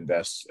we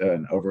invest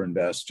and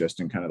overinvest just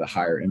in kind of the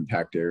higher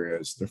impact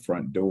areas, the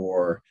front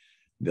door,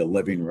 the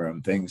living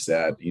room, things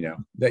that,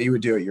 that you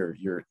would do at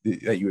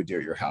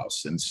your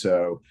house. And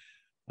so,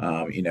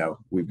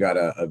 we've got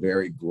a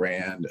very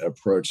grand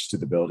approach to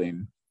the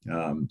building.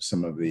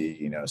 Some of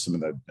the,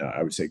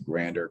 I would say,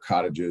 grander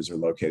cottages are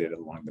located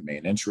along the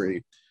main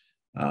entry.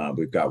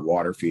 We've got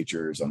water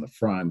features on the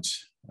front.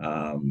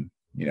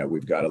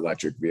 We've got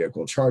electric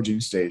vehicle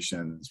charging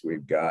stations.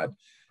 We've got,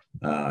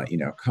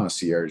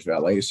 concierge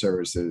valet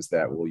services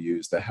that will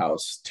use the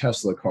house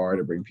Tesla car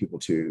to bring people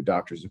to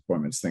doctor's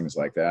appointments, things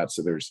like that.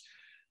 So there's,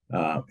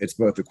 it's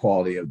both the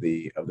quality of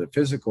the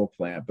physical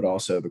plant, but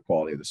also the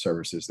quality of the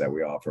services that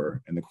we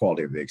offer and the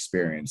quality of the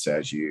experience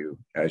as you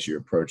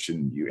approach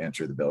and you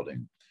enter the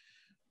building.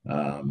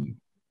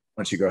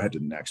 Once you go ahead to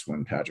the next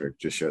one, Patrick,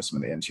 just show some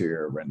of the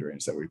interior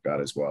renderings that we've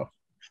got as well.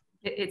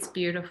 It's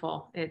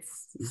beautiful.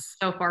 It's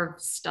so far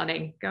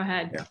stunning. Go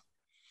ahead. Yeah.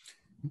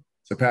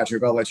 So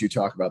Patrick, I'll let you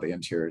talk about the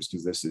interiors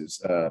because this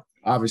is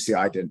obviously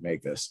I didn't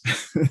make this.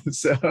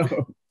 So.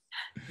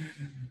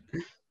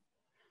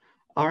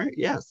 All right.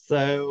 Yeah.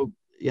 So,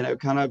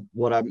 kind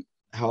of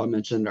how I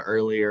mentioned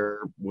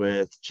earlier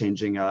with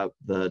changing up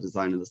the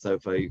design of the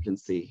sofa, you can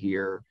see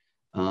here,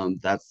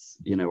 that's,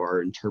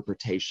 our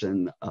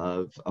interpretation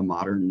of a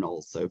modern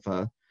Knoll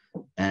sofa.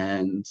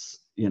 And,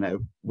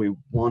 we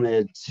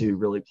wanted to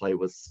really play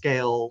with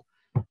scale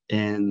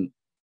in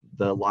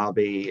the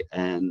lobby.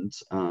 And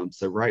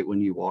so right when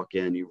you walk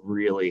in, you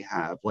really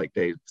have, like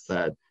Dave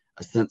said,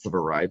 a sense of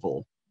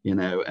arrival,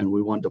 and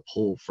we wanted to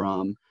pull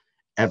from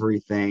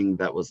everything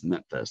that was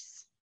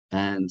Memphis.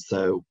 And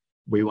so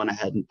we went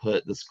ahead and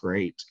put this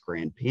great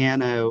grand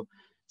piano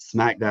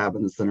smack dab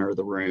in the center of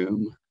the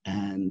room,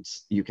 and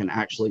you can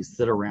actually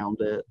sit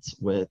around it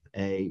with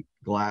a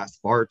glass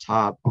bar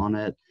top on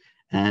it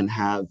and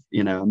have,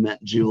 a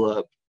mint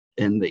julep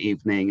in the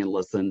evening and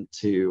listen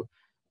to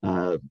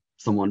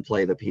someone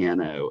play the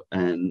piano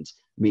and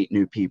meet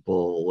new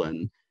people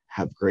and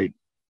have great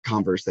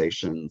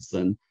conversations.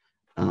 And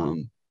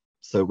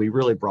so we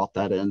really brought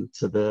that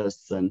into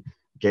this and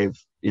gave,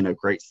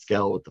 great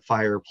scale with the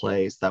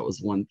fireplace. That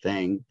was one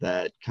thing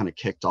that kind of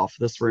kicked off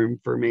this room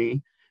for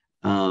me.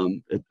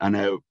 I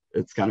know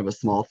it's kind of a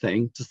small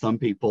thing to some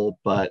people,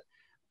 but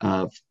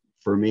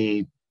for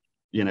me,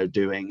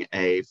 doing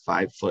a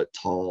 5-foot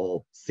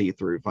tall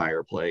see-through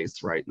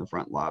fireplace right in the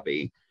front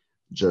lobby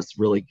just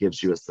really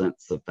gives you a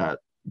sense of that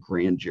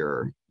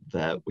grandeur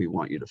that we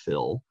want you to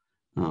feel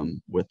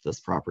with this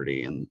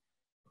property. And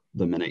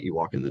the minute you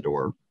walk in the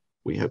door,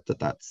 we hope that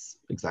that's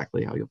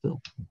exactly how you'll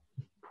feel.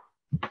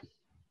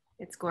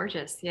 It's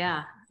gorgeous.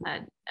 Yeah.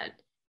 And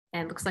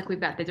it looks like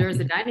there's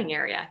a dining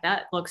area.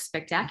 That looks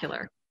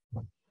spectacular.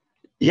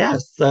 Yeah.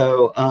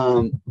 So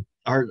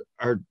our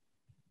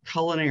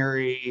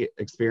culinary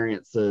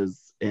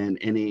experiences in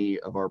any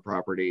of our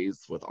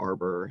properties with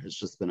Arbor has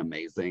just been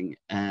amazing.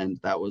 And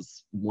that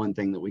was one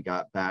thing that we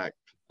got back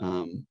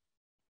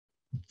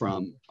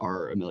from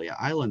our Amelia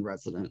Island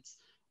residents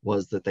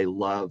was that they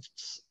loved,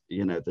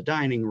 the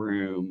dining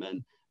room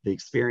and the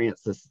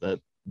experiences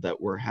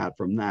that were had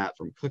from that,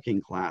 from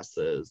cooking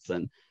classes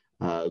and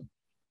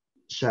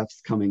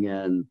chefs coming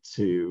in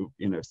to,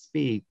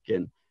 speak,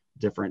 and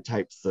different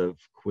types of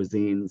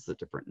cuisines at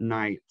different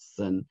nights,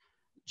 and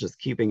just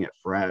keeping it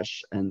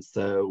fresh. And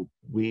so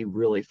we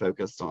really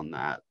focused on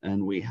that.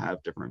 And we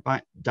have different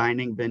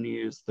dining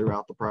venues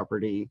throughout the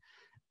property.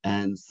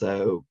 And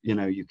so,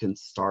 you can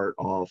start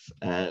off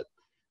at,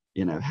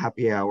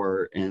 happy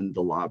hour in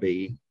the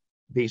lobby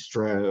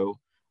bistro,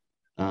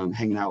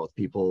 hanging out with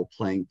people,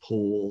 playing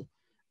pool,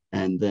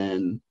 and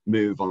then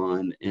move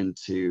on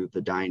into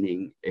the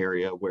dining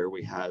area where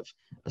we have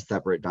a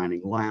separate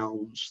dining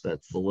lounge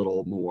that's a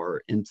little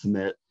more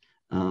intimate,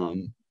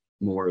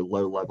 more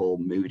low-level,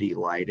 moody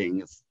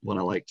lighting is what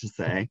I like to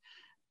say.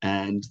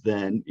 And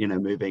then,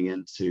 moving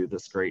into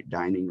this great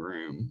dining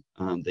room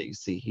that you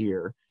see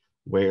here,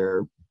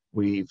 where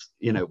we've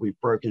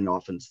broken it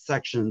off into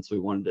sections. We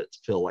wanted it to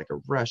feel like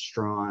a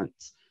restaurant,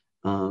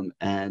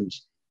 and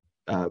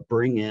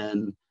bring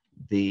in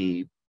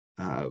the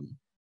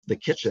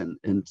kitchen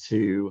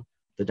into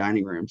the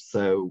dining room.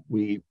 So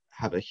we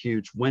have a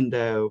huge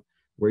window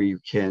where you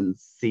can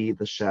see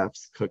the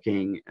chefs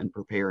cooking and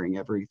preparing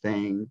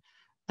everything.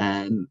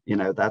 And,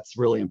 that's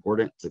really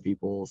important to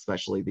people,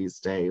 especially these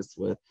days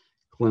with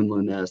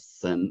cleanliness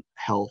and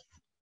health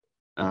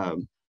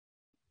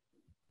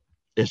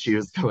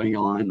issues going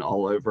on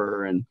all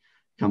over and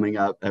coming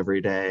up every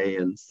day.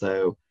 And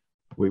so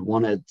we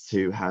wanted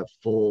to have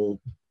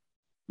full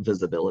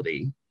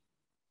visibility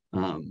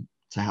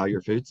to how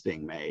your food's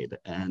being made.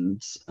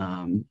 And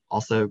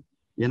also,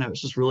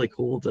 it's just really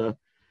cool to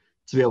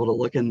be able to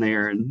look in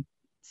there and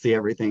see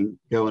everything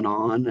going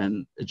on,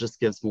 and it just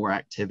gives more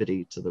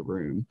activity to the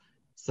room.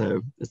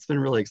 So it's been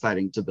really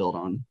exciting to build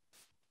on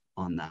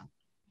that.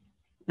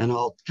 And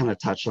I'll kind of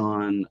touch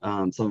on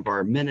some of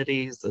our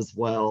amenities as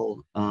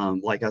well.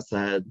 Like I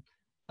said,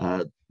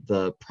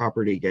 the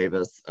property gave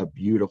us a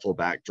beautiful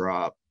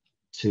backdrop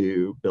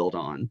to build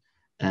on.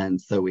 And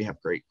so we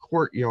have great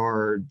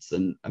courtyards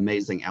and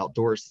amazing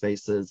outdoor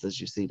spaces, as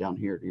you see down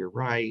here to your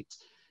right.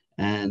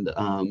 And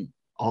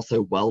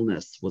also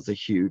wellness was a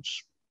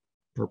huge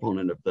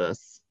proponent of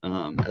this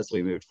as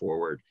we moved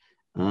forward.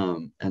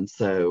 And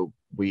so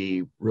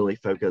we really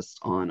focused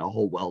on a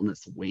whole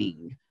wellness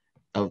wing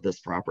of this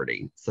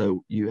property.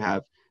 So you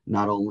have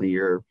not only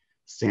your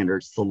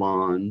standard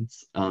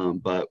salons,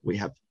 but we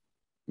have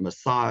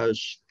massage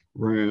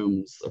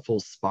rooms, a full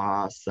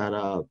spa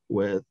setup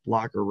with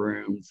locker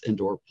rooms,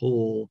 indoor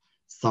pool,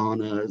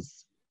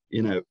 saunas.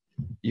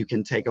 You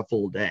can take a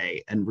full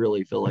day and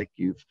really feel like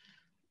you've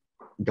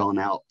gone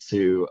out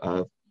to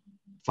a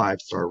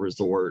 5-star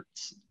resort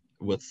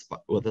with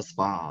a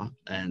spa,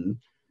 and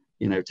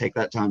take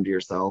that time to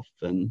yourself,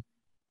 and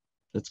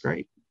it's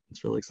great.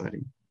 It's really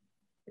exciting.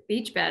 The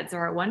beach beds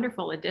are a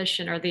wonderful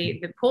addition, or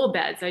the pool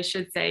beds, I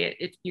should say.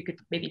 If you could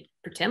maybe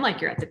pretend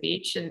like you're at the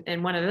beach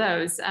in one of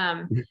those,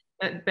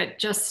 but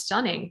just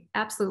stunning,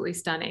 absolutely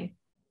stunning.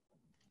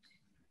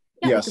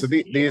 Yeah, so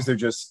these are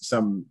just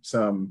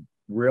some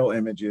real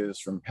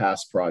images from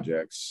past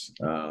projects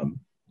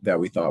that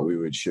we thought we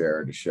would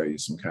share to show you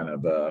some kind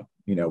of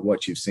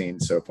what you've seen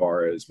so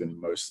far has been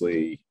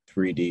mostly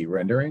 3D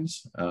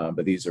renderings,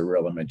 but these are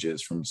real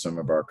images from some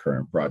of our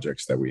current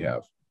projects that we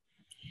have.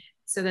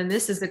 So then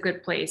this is a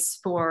good place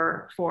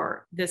for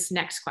this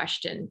next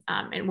question.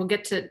 And we'll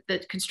get to the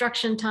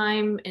construction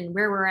time and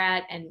where we're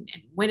at and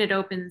when it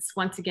opens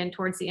once again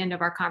towards the end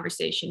of our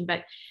conversation.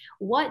 But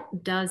what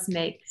does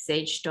make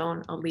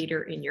Sagestone a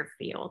leader in your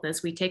field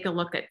as we take a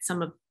look at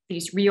some of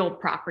these real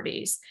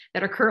properties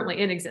that are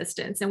currently in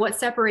existence, and what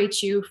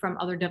separates you from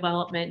other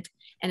development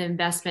and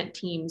investment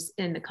teams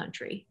in the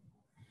country?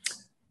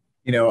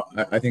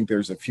 I think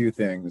there's a few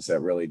things that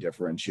really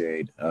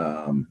differentiate.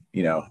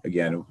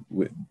 Again,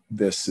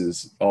 this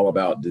is all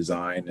about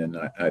design, and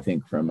I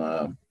think from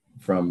a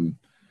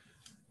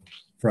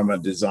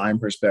design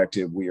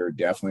perspective, we are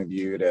definitely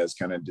viewed as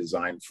kind of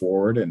design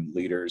forward and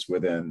leaders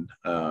within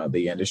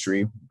the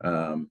industry.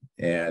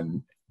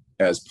 And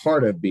as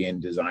part of being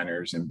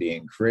designers and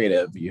being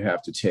creative, you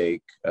have to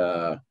take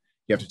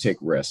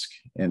risk.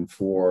 And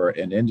for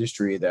an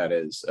industry that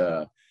is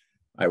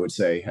I would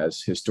say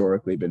has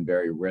historically been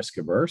very risk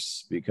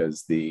averse,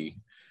 because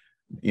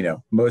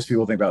most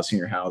people think about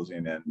senior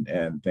housing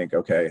and think,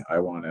 okay, I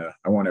want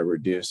to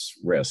reduce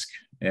risk.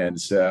 And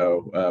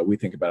so we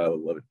think about it a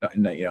little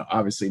bit,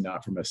 obviously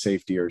not from a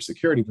safety or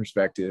security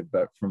perspective,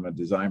 but from a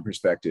design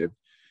perspective.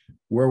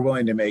 We're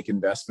willing to make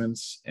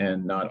investments,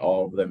 and not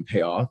all of them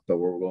pay off, but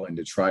we're willing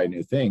to try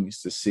new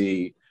things to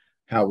see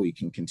how we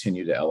can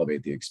continue to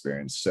elevate the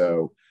experience.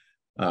 So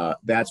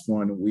that's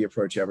one. We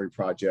approach every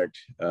project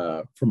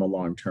from a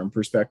long-term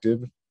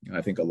perspective.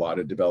 I think a lot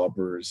of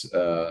developers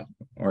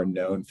are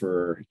known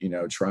for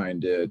trying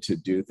to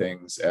do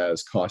things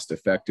as cost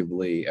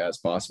effectively as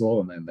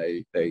possible, and then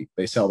they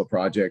sell the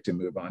project and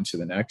move on to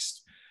the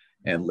next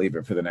and leave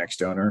it for the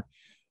next owner.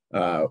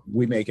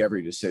 We make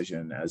every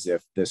decision as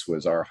if this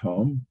was our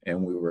home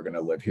and we were going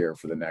to live here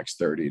for the next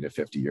 30 to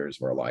 50 years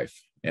of our life.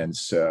 And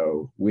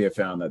so we have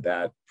found that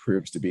that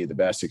proves to be the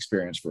best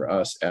experience for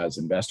us as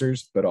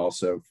investors, but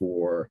also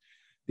for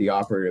the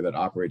operator that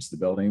operates the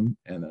building,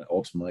 and then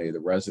ultimately the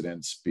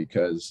residents,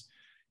 because,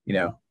 you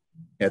know,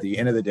 at the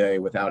end of the day,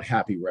 without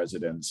happy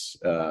residents,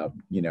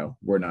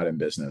 we're not in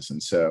business.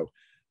 And so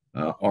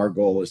our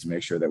goal is to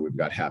make sure that we've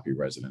got happy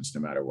residents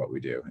no matter what we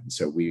do. And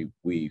so we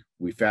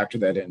factor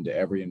that into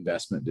every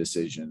investment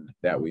decision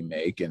that we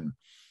make. And,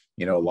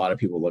 a lot of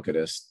people look at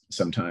us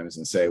sometimes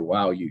and say,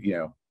 wow,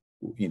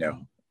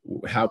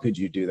 how could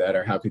you do that?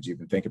 Or how could you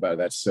even think about it?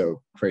 That's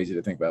so crazy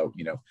to think about.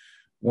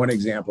 One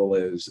example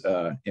is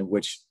in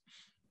which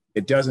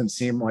it doesn't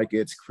seem like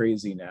it's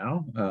crazy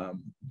now,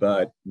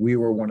 but we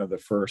were one of the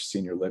first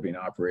senior living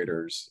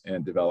operators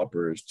and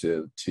developers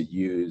to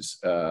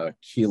use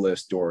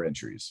keyless door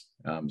entries.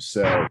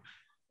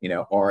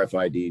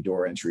 RFID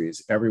door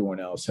entries. Everyone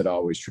else had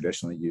always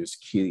traditionally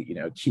used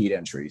keyed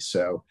entries.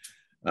 So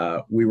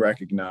we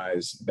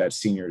recognize that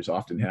seniors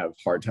often have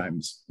hard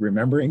times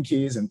remembering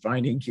keys and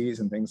finding keys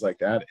and things like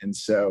that. And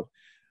so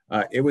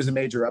it was a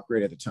major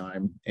upgrade at the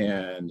time.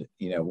 And,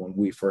 when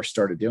we first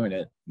started doing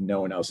it,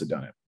 no one else had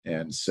done it.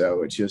 And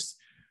so it's just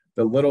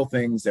the little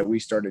things that we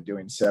started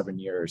doing 7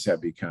 years have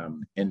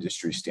become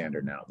industry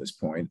standard now at this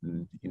point.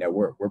 And,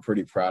 we're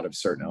pretty proud of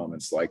certain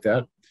elements like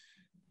that.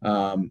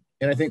 And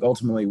I think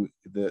ultimately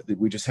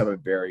we just have a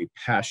very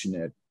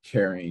passionate,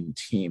 caring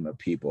team of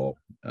people,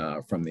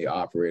 from the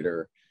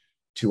operator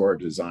to our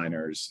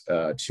designers,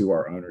 to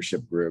our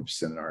ownership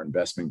groups and our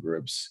investment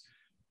groups.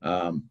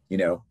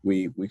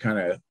 We kind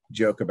of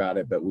joke about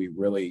it, but we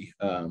really,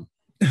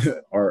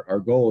 our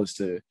goal is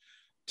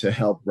to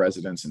help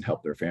residents and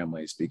help their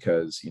families,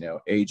 because,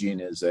 aging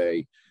it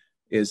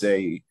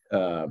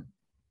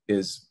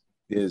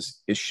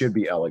should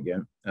be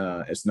elegant.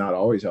 It's not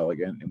always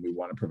elegant, and we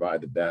want to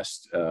provide the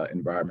best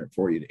environment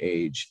for you to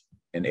age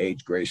and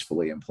age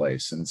gracefully in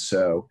place. And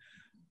so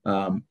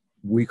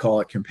we call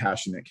it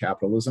compassionate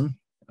capitalism,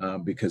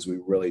 because we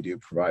really do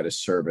provide a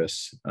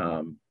service.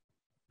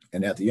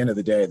 And at the end of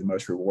the day, the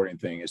most rewarding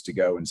thing is to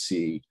go and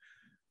see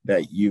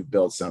that you've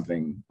built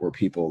something where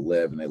people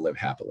live and they live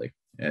happily.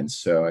 And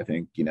so I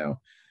think,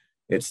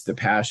 it's the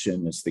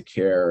passion, it's the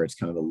care, it's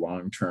kind of the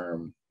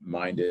long-term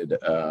minded,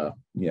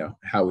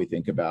 how we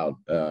think about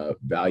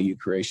value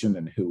creation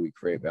and who we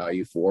create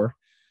value for.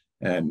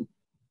 And,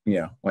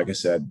 like I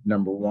said,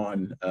 number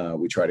one,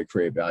 we try to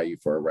create value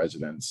for our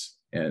residents.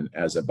 And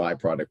as a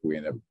byproduct, we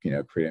end up,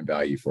 creating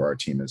value for our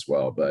team as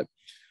well. But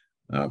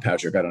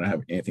Patrick, I don't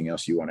have anything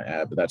else you want to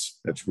add, but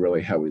that's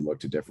really how we look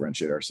to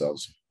differentiate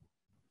ourselves.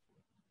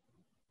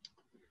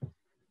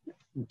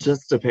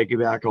 Just to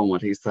piggyback on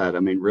what he said,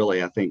 I mean,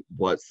 really, I think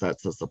what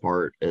sets us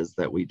apart is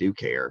that we do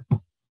care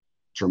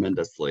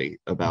tremendously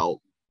about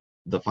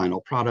the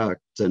final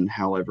product and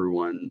how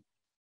everyone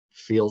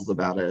feels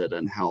about it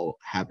and how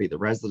happy the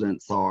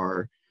residents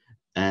are.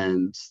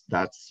 And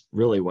that's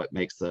really what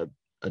makes a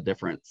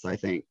difference, I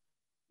think,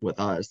 with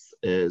us,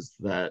 is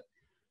that,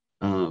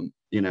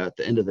 at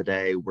the end of the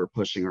day, we're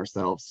pushing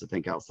ourselves to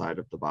think outside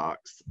of the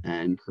box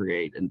and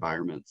create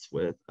environments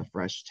with a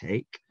fresh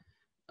take.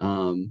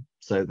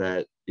 So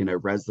that,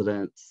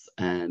 residents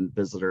and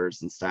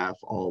visitors and staff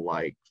all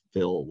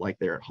feel like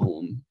they're at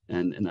home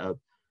and in a,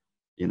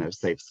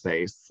 safe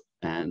space.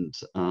 And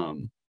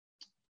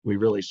we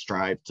really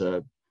strive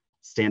to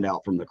stand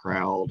out from the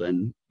crowd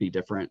and be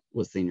different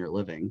with senior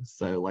living.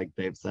 So like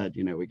Dave said,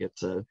 we get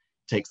to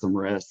take some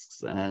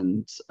risks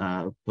and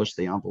push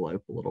the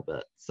envelope a little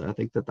bit. So I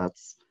think that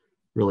that's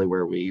really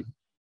where we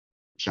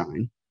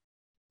shine.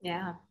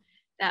 Yeah.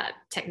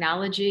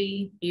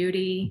 Technology,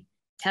 beauty,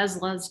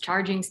 Teslas,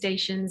 charging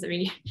stations. I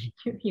mean,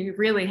 you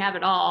really have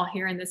it all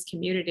here in this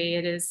community.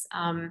 It is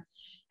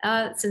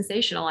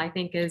sensational, I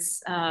think,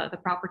 is the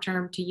proper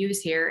term to use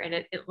here. And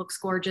it looks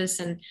gorgeous.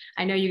 And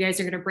I know you guys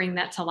are going to bring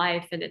that to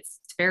life, and it's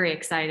very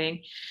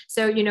exciting.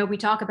 So, we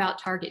talk about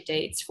target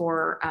dates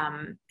for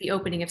the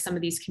opening of some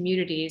of these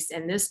communities,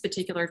 and this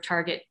particular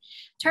target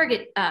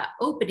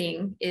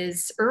opening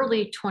is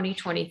early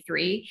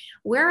 2023.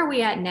 Where are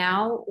we at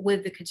now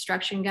with the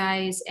construction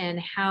guys, and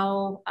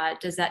how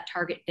does that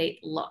target date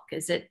look?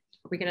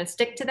 Are we going to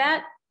stick to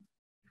that?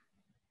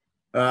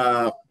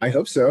 I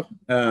hope so.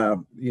 I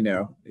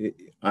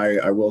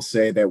will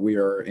say that we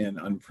are in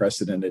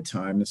unprecedented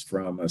times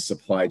from a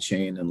supply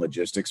chain and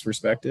logistics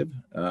perspective.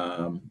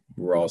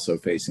 We're also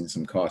facing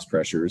some cost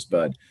pressures,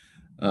 but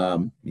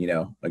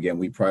again,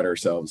 we pride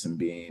ourselves in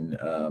being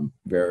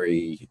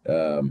very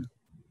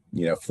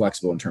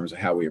flexible in terms of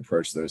how we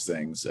approach those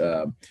things.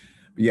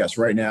 Yes,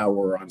 right now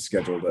we're on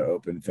schedule to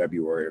open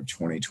February of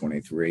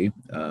 2023.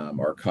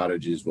 Our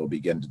cottages will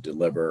begin to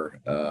deliver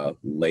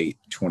late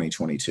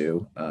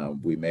 2022.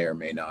 We may or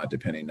may not,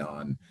 depending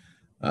on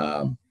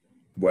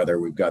whether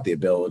we've got the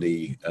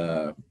ability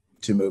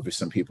to move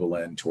some people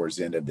in towards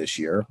the end of this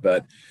year.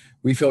 But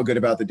we feel good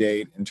about the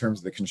date. In terms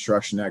of the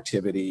construction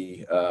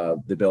activity,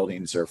 the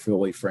buildings are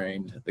fully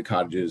framed. The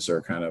cottages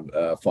are kind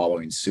of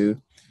following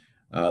suit.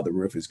 The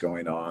roof is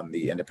going on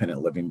the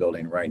independent living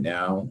building right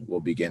now. We'll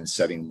begin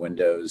setting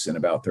windows in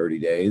about 30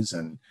 days.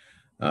 And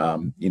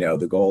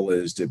The goal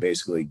is to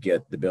basically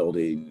get the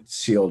building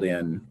sealed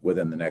in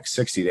within the next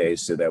 60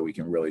 days so that we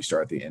can really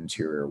start the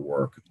interior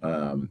work.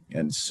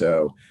 And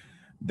so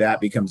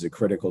that becomes a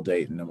critical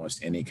date in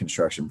almost any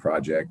construction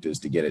project, is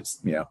to get it,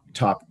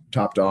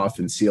 topped off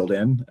and sealed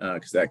in,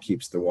 because that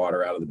keeps the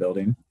water out of the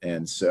building.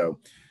 And so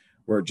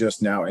we're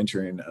just now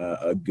entering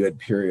a good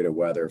period of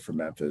weather for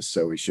Memphis.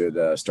 So we should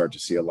start to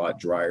see a lot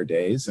drier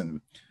days and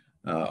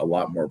a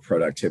lot more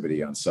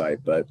productivity on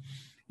site. But,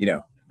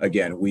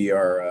 again, we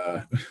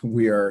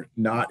are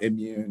not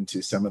immune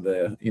to some of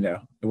the,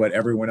 what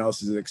everyone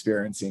else is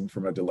experiencing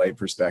from a delay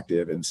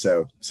perspective. And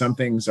so some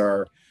things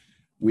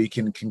we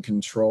can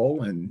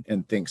control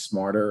and think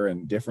smarter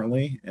and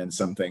differently, and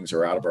some things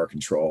are out of our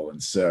control.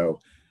 And so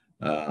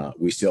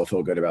we still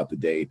feel good about the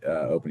date,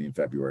 opening in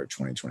February of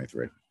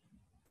 2023.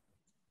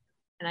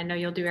 And I know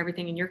you'll do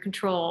everything in your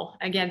control.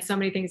 Again, so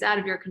many things out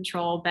of your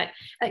control, but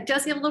it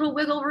does give a little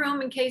wiggle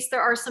room in case there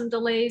are some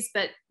delays,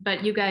 but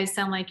you guys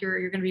sound like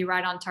you're going to be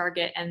right on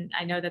target. And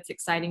I know that's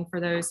exciting for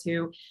those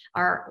who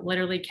are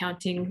literally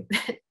counting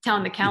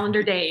the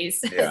calendar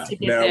days Yeah. to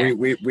get there.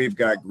 We've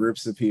got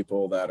groups of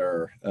people that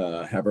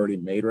have already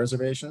made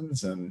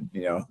reservations, and,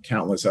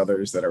 countless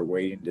others that are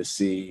waiting to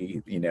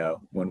see,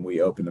 when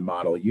we open the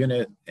model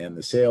unit and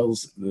the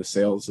sales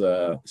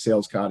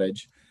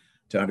cottage,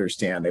 to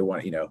understand. They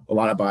want, a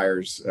lot of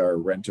buyers or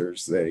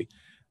renters, they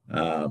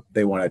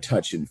want to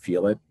touch and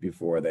feel it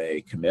before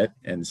they commit.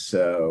 And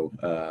so,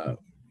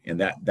 and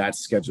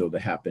that's scheduled to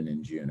happen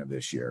in June of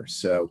this year.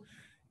 So,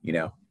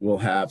 we'll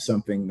have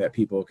something that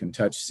people can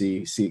touch,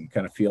 see,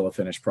 kind of feel a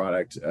finished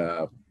product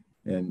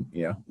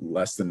in,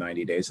 less than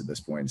 90 days at this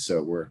point.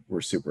 So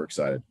we're super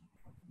excited.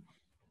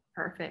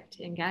 Perfect.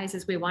 And guys,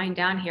 as we wind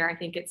down here, I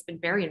think it's been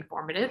very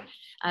informative,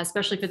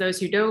 especially for those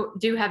who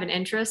do have an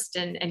interest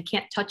and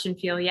can't touch and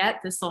feel yet.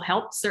 This will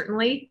help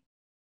certainly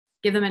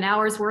give them an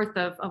hour's worth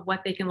of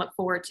what they can look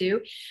forward to.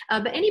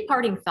 But any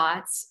parting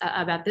thoughts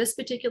about this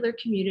particular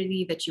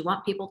community that you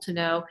want people to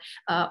know,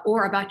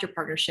 or about your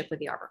partnership with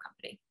the Arbor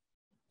Company?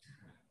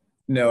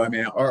 No, I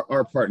mean,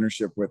 our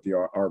partnership with the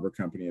Arbor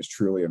Company is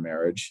truly a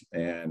marriage,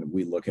 and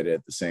we look at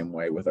it the same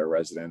way with our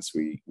residents.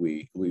 We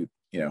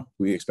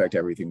expect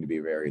everything to be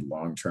a very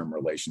long-term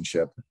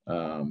relationship,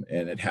 and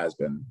it has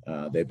been.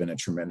 They've been a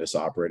tremendous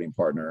operating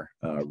partner,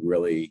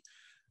 really,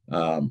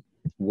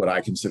 what I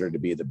consider to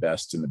be the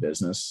best in the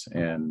business.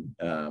 And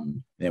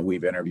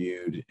we've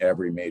interviewed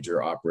every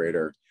major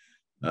operator.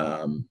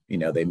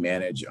 They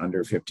manage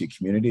under 50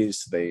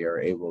 communities. They are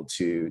able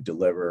to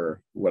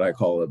deliver what I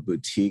call a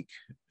boutique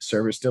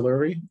service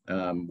delivery,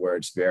 where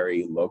it's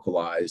very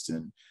localized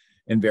and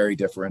very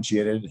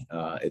differentiated.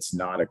 It's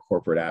not a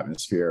corporate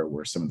atmosphere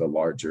where some of the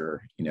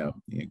larger,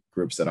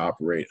 groups that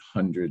operate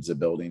hundreds of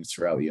buildings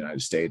throughout the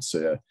United States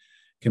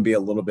can be a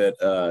little bit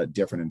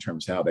different in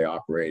terms of how they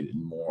operate,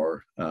 and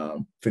more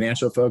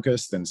financial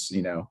focused than,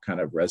 kind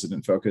of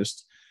resident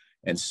focused.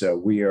 And so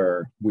we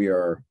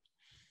are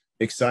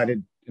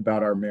excited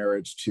about our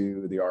marriage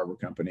to the Arbor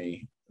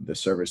Company, the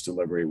service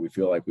delivery. We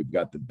feel like we've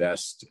got the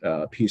best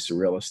piece of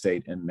real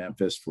estate in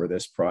Memphis for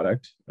this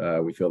product.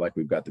 We feel like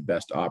we've got the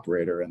best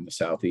operator in the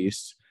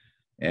Southeast,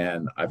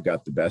 and I've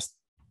got the best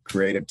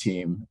creative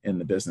team in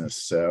the business.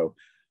 So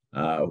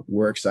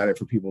we're excited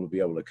for people to be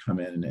able to come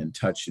in and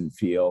touch and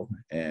feel.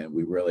 And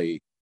we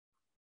really,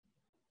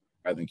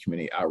 rather than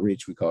community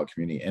outreach, we call it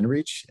community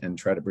inreach, and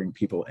try to bring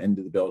people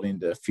into the building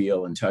to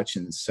feel and touch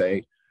and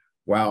say,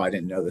 wow, I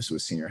didn't know this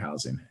was senior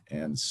housing.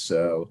 And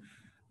so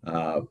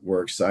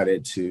we're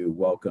excited to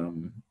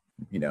welcome,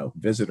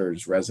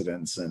 visitors,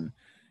 residents, and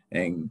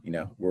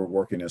we're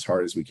working as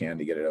hard as we can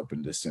to get it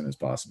opened as soon as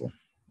possible.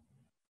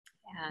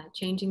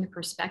 Changing the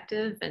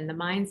perspective and the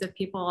minds of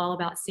people all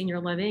about senior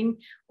living,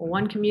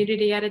 one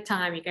community at a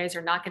time. You guys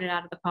are knocking it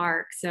out of the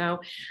park. So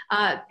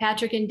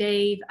Patrick and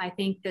Dave, I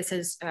think this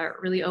has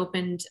really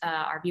opened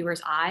our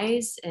viewers'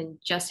 eyes, and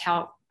just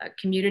how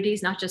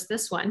communities, not just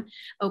this one,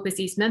 Opus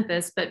East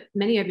Memphis, but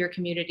many of your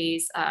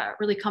communities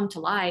really come to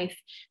life.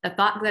 The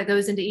thought that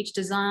goes into each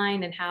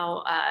design, and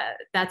how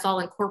that's all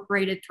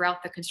incorporated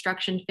throughout the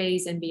construction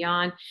phase and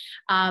beyond.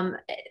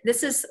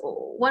 This is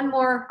one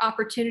more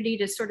opportunity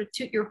to sort of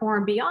toot your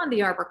horn beyond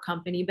the Arbor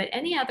Company, but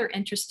any other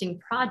interesting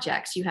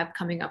projects you have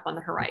coming up on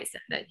the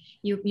horizon that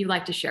you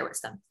like to share with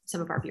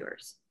some of our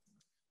viewers?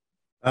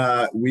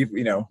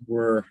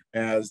 We're,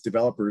 as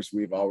developers,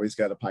 we've always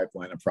got a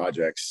pipeline of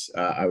projects.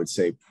 I would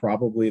say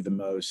probably the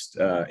most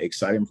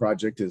exciting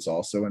project is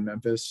also in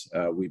Memphis.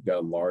 We've got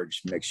a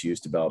large mixed-use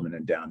development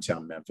in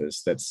downtown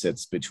Memphis that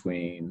sits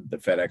between the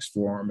FedEx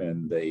Forum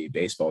and the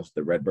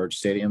Redbird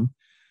Stadium.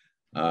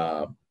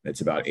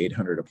 It's about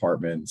 800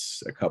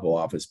 apartments, a couple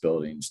office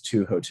buildings,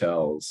 2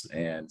 hotels,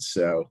 and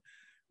so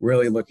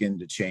really looking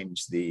to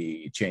change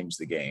the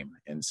game.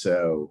 And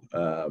so,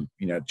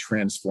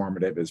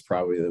 transformative is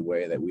probably the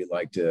way that we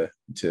like to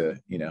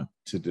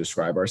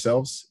describe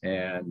ourselves.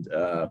 And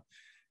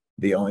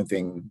the only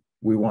thing,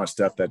 we want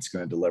stuff that's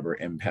going to deliver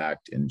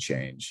impact and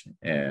change,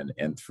 and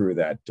through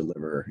that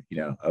deliver,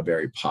 a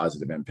very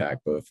positive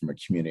impact, both from a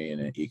community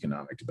and an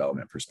economic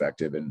development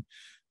perspective. And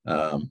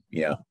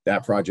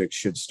That project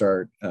should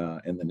start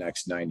in the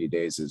next 90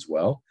 days as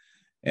well.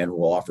 And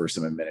we'll offer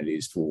some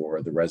amenities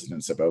for the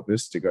residents of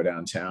Opus to go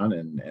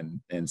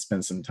downtown and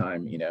spend some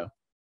time,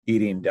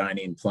 eating,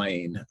 dining,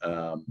 playing,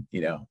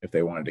 if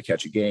they wanted to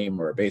catch a game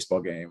or a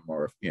baseball game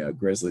or,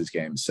 Grizzlies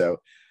game.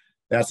 So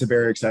that's a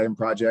very exciting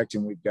project.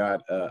 And we've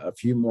got a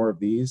few more of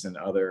these in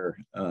other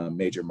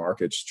major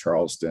markets,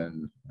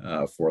 Charleston,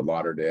 Fort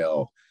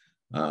Lauderdale.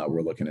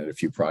 We're looking at a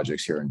few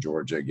projects here in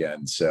Georgia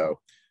again. So,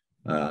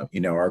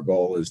 our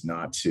goal is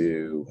not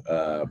to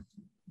have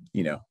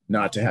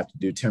to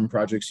do 10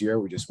 projects a year.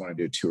 We just want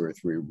to do 2 or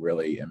 3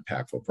 really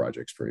impactful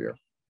projects per year.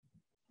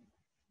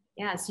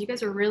 Yeah, so you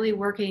guys are really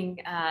working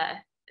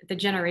the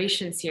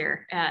generations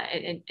here.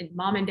 And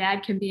mom and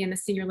dad can be in the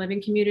senior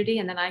living community,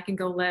 and then I can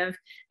go live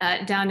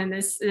down in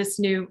this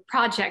new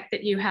project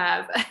that you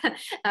have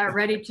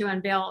ready to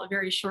unveil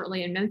very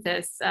shortly in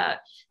Memphis.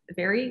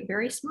 Very,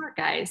 very smart,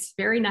 guys.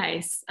 Very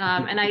nice.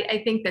 And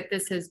I think that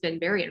this has been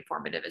very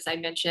informative, as I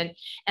mentioned.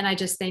 And I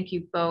just thank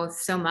you both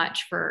so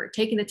much for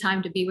taking the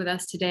time to be with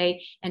us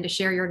today and to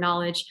share your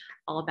knowledge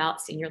all about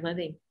senior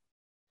living.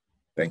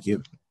 Thank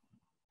you.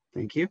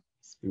 Thank you.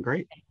 It's been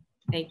great.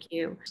 Thank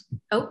you.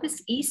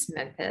 Opus East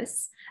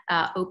Memphis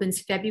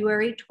opens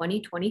February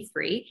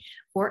 2023.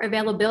 For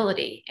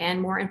availability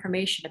and more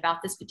information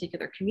about this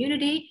particular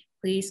community,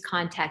 please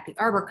contact the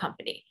Arbor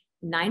Company,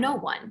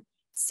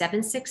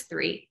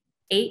 901-763-8498.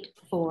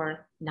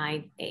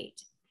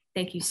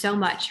 Thank you so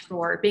much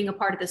for being a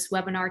part of this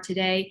webinar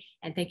today.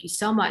 And thank you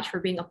so much for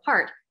being a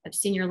part of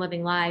Senior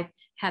Living Live.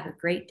 Have a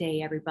great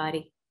day,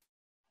 everybody.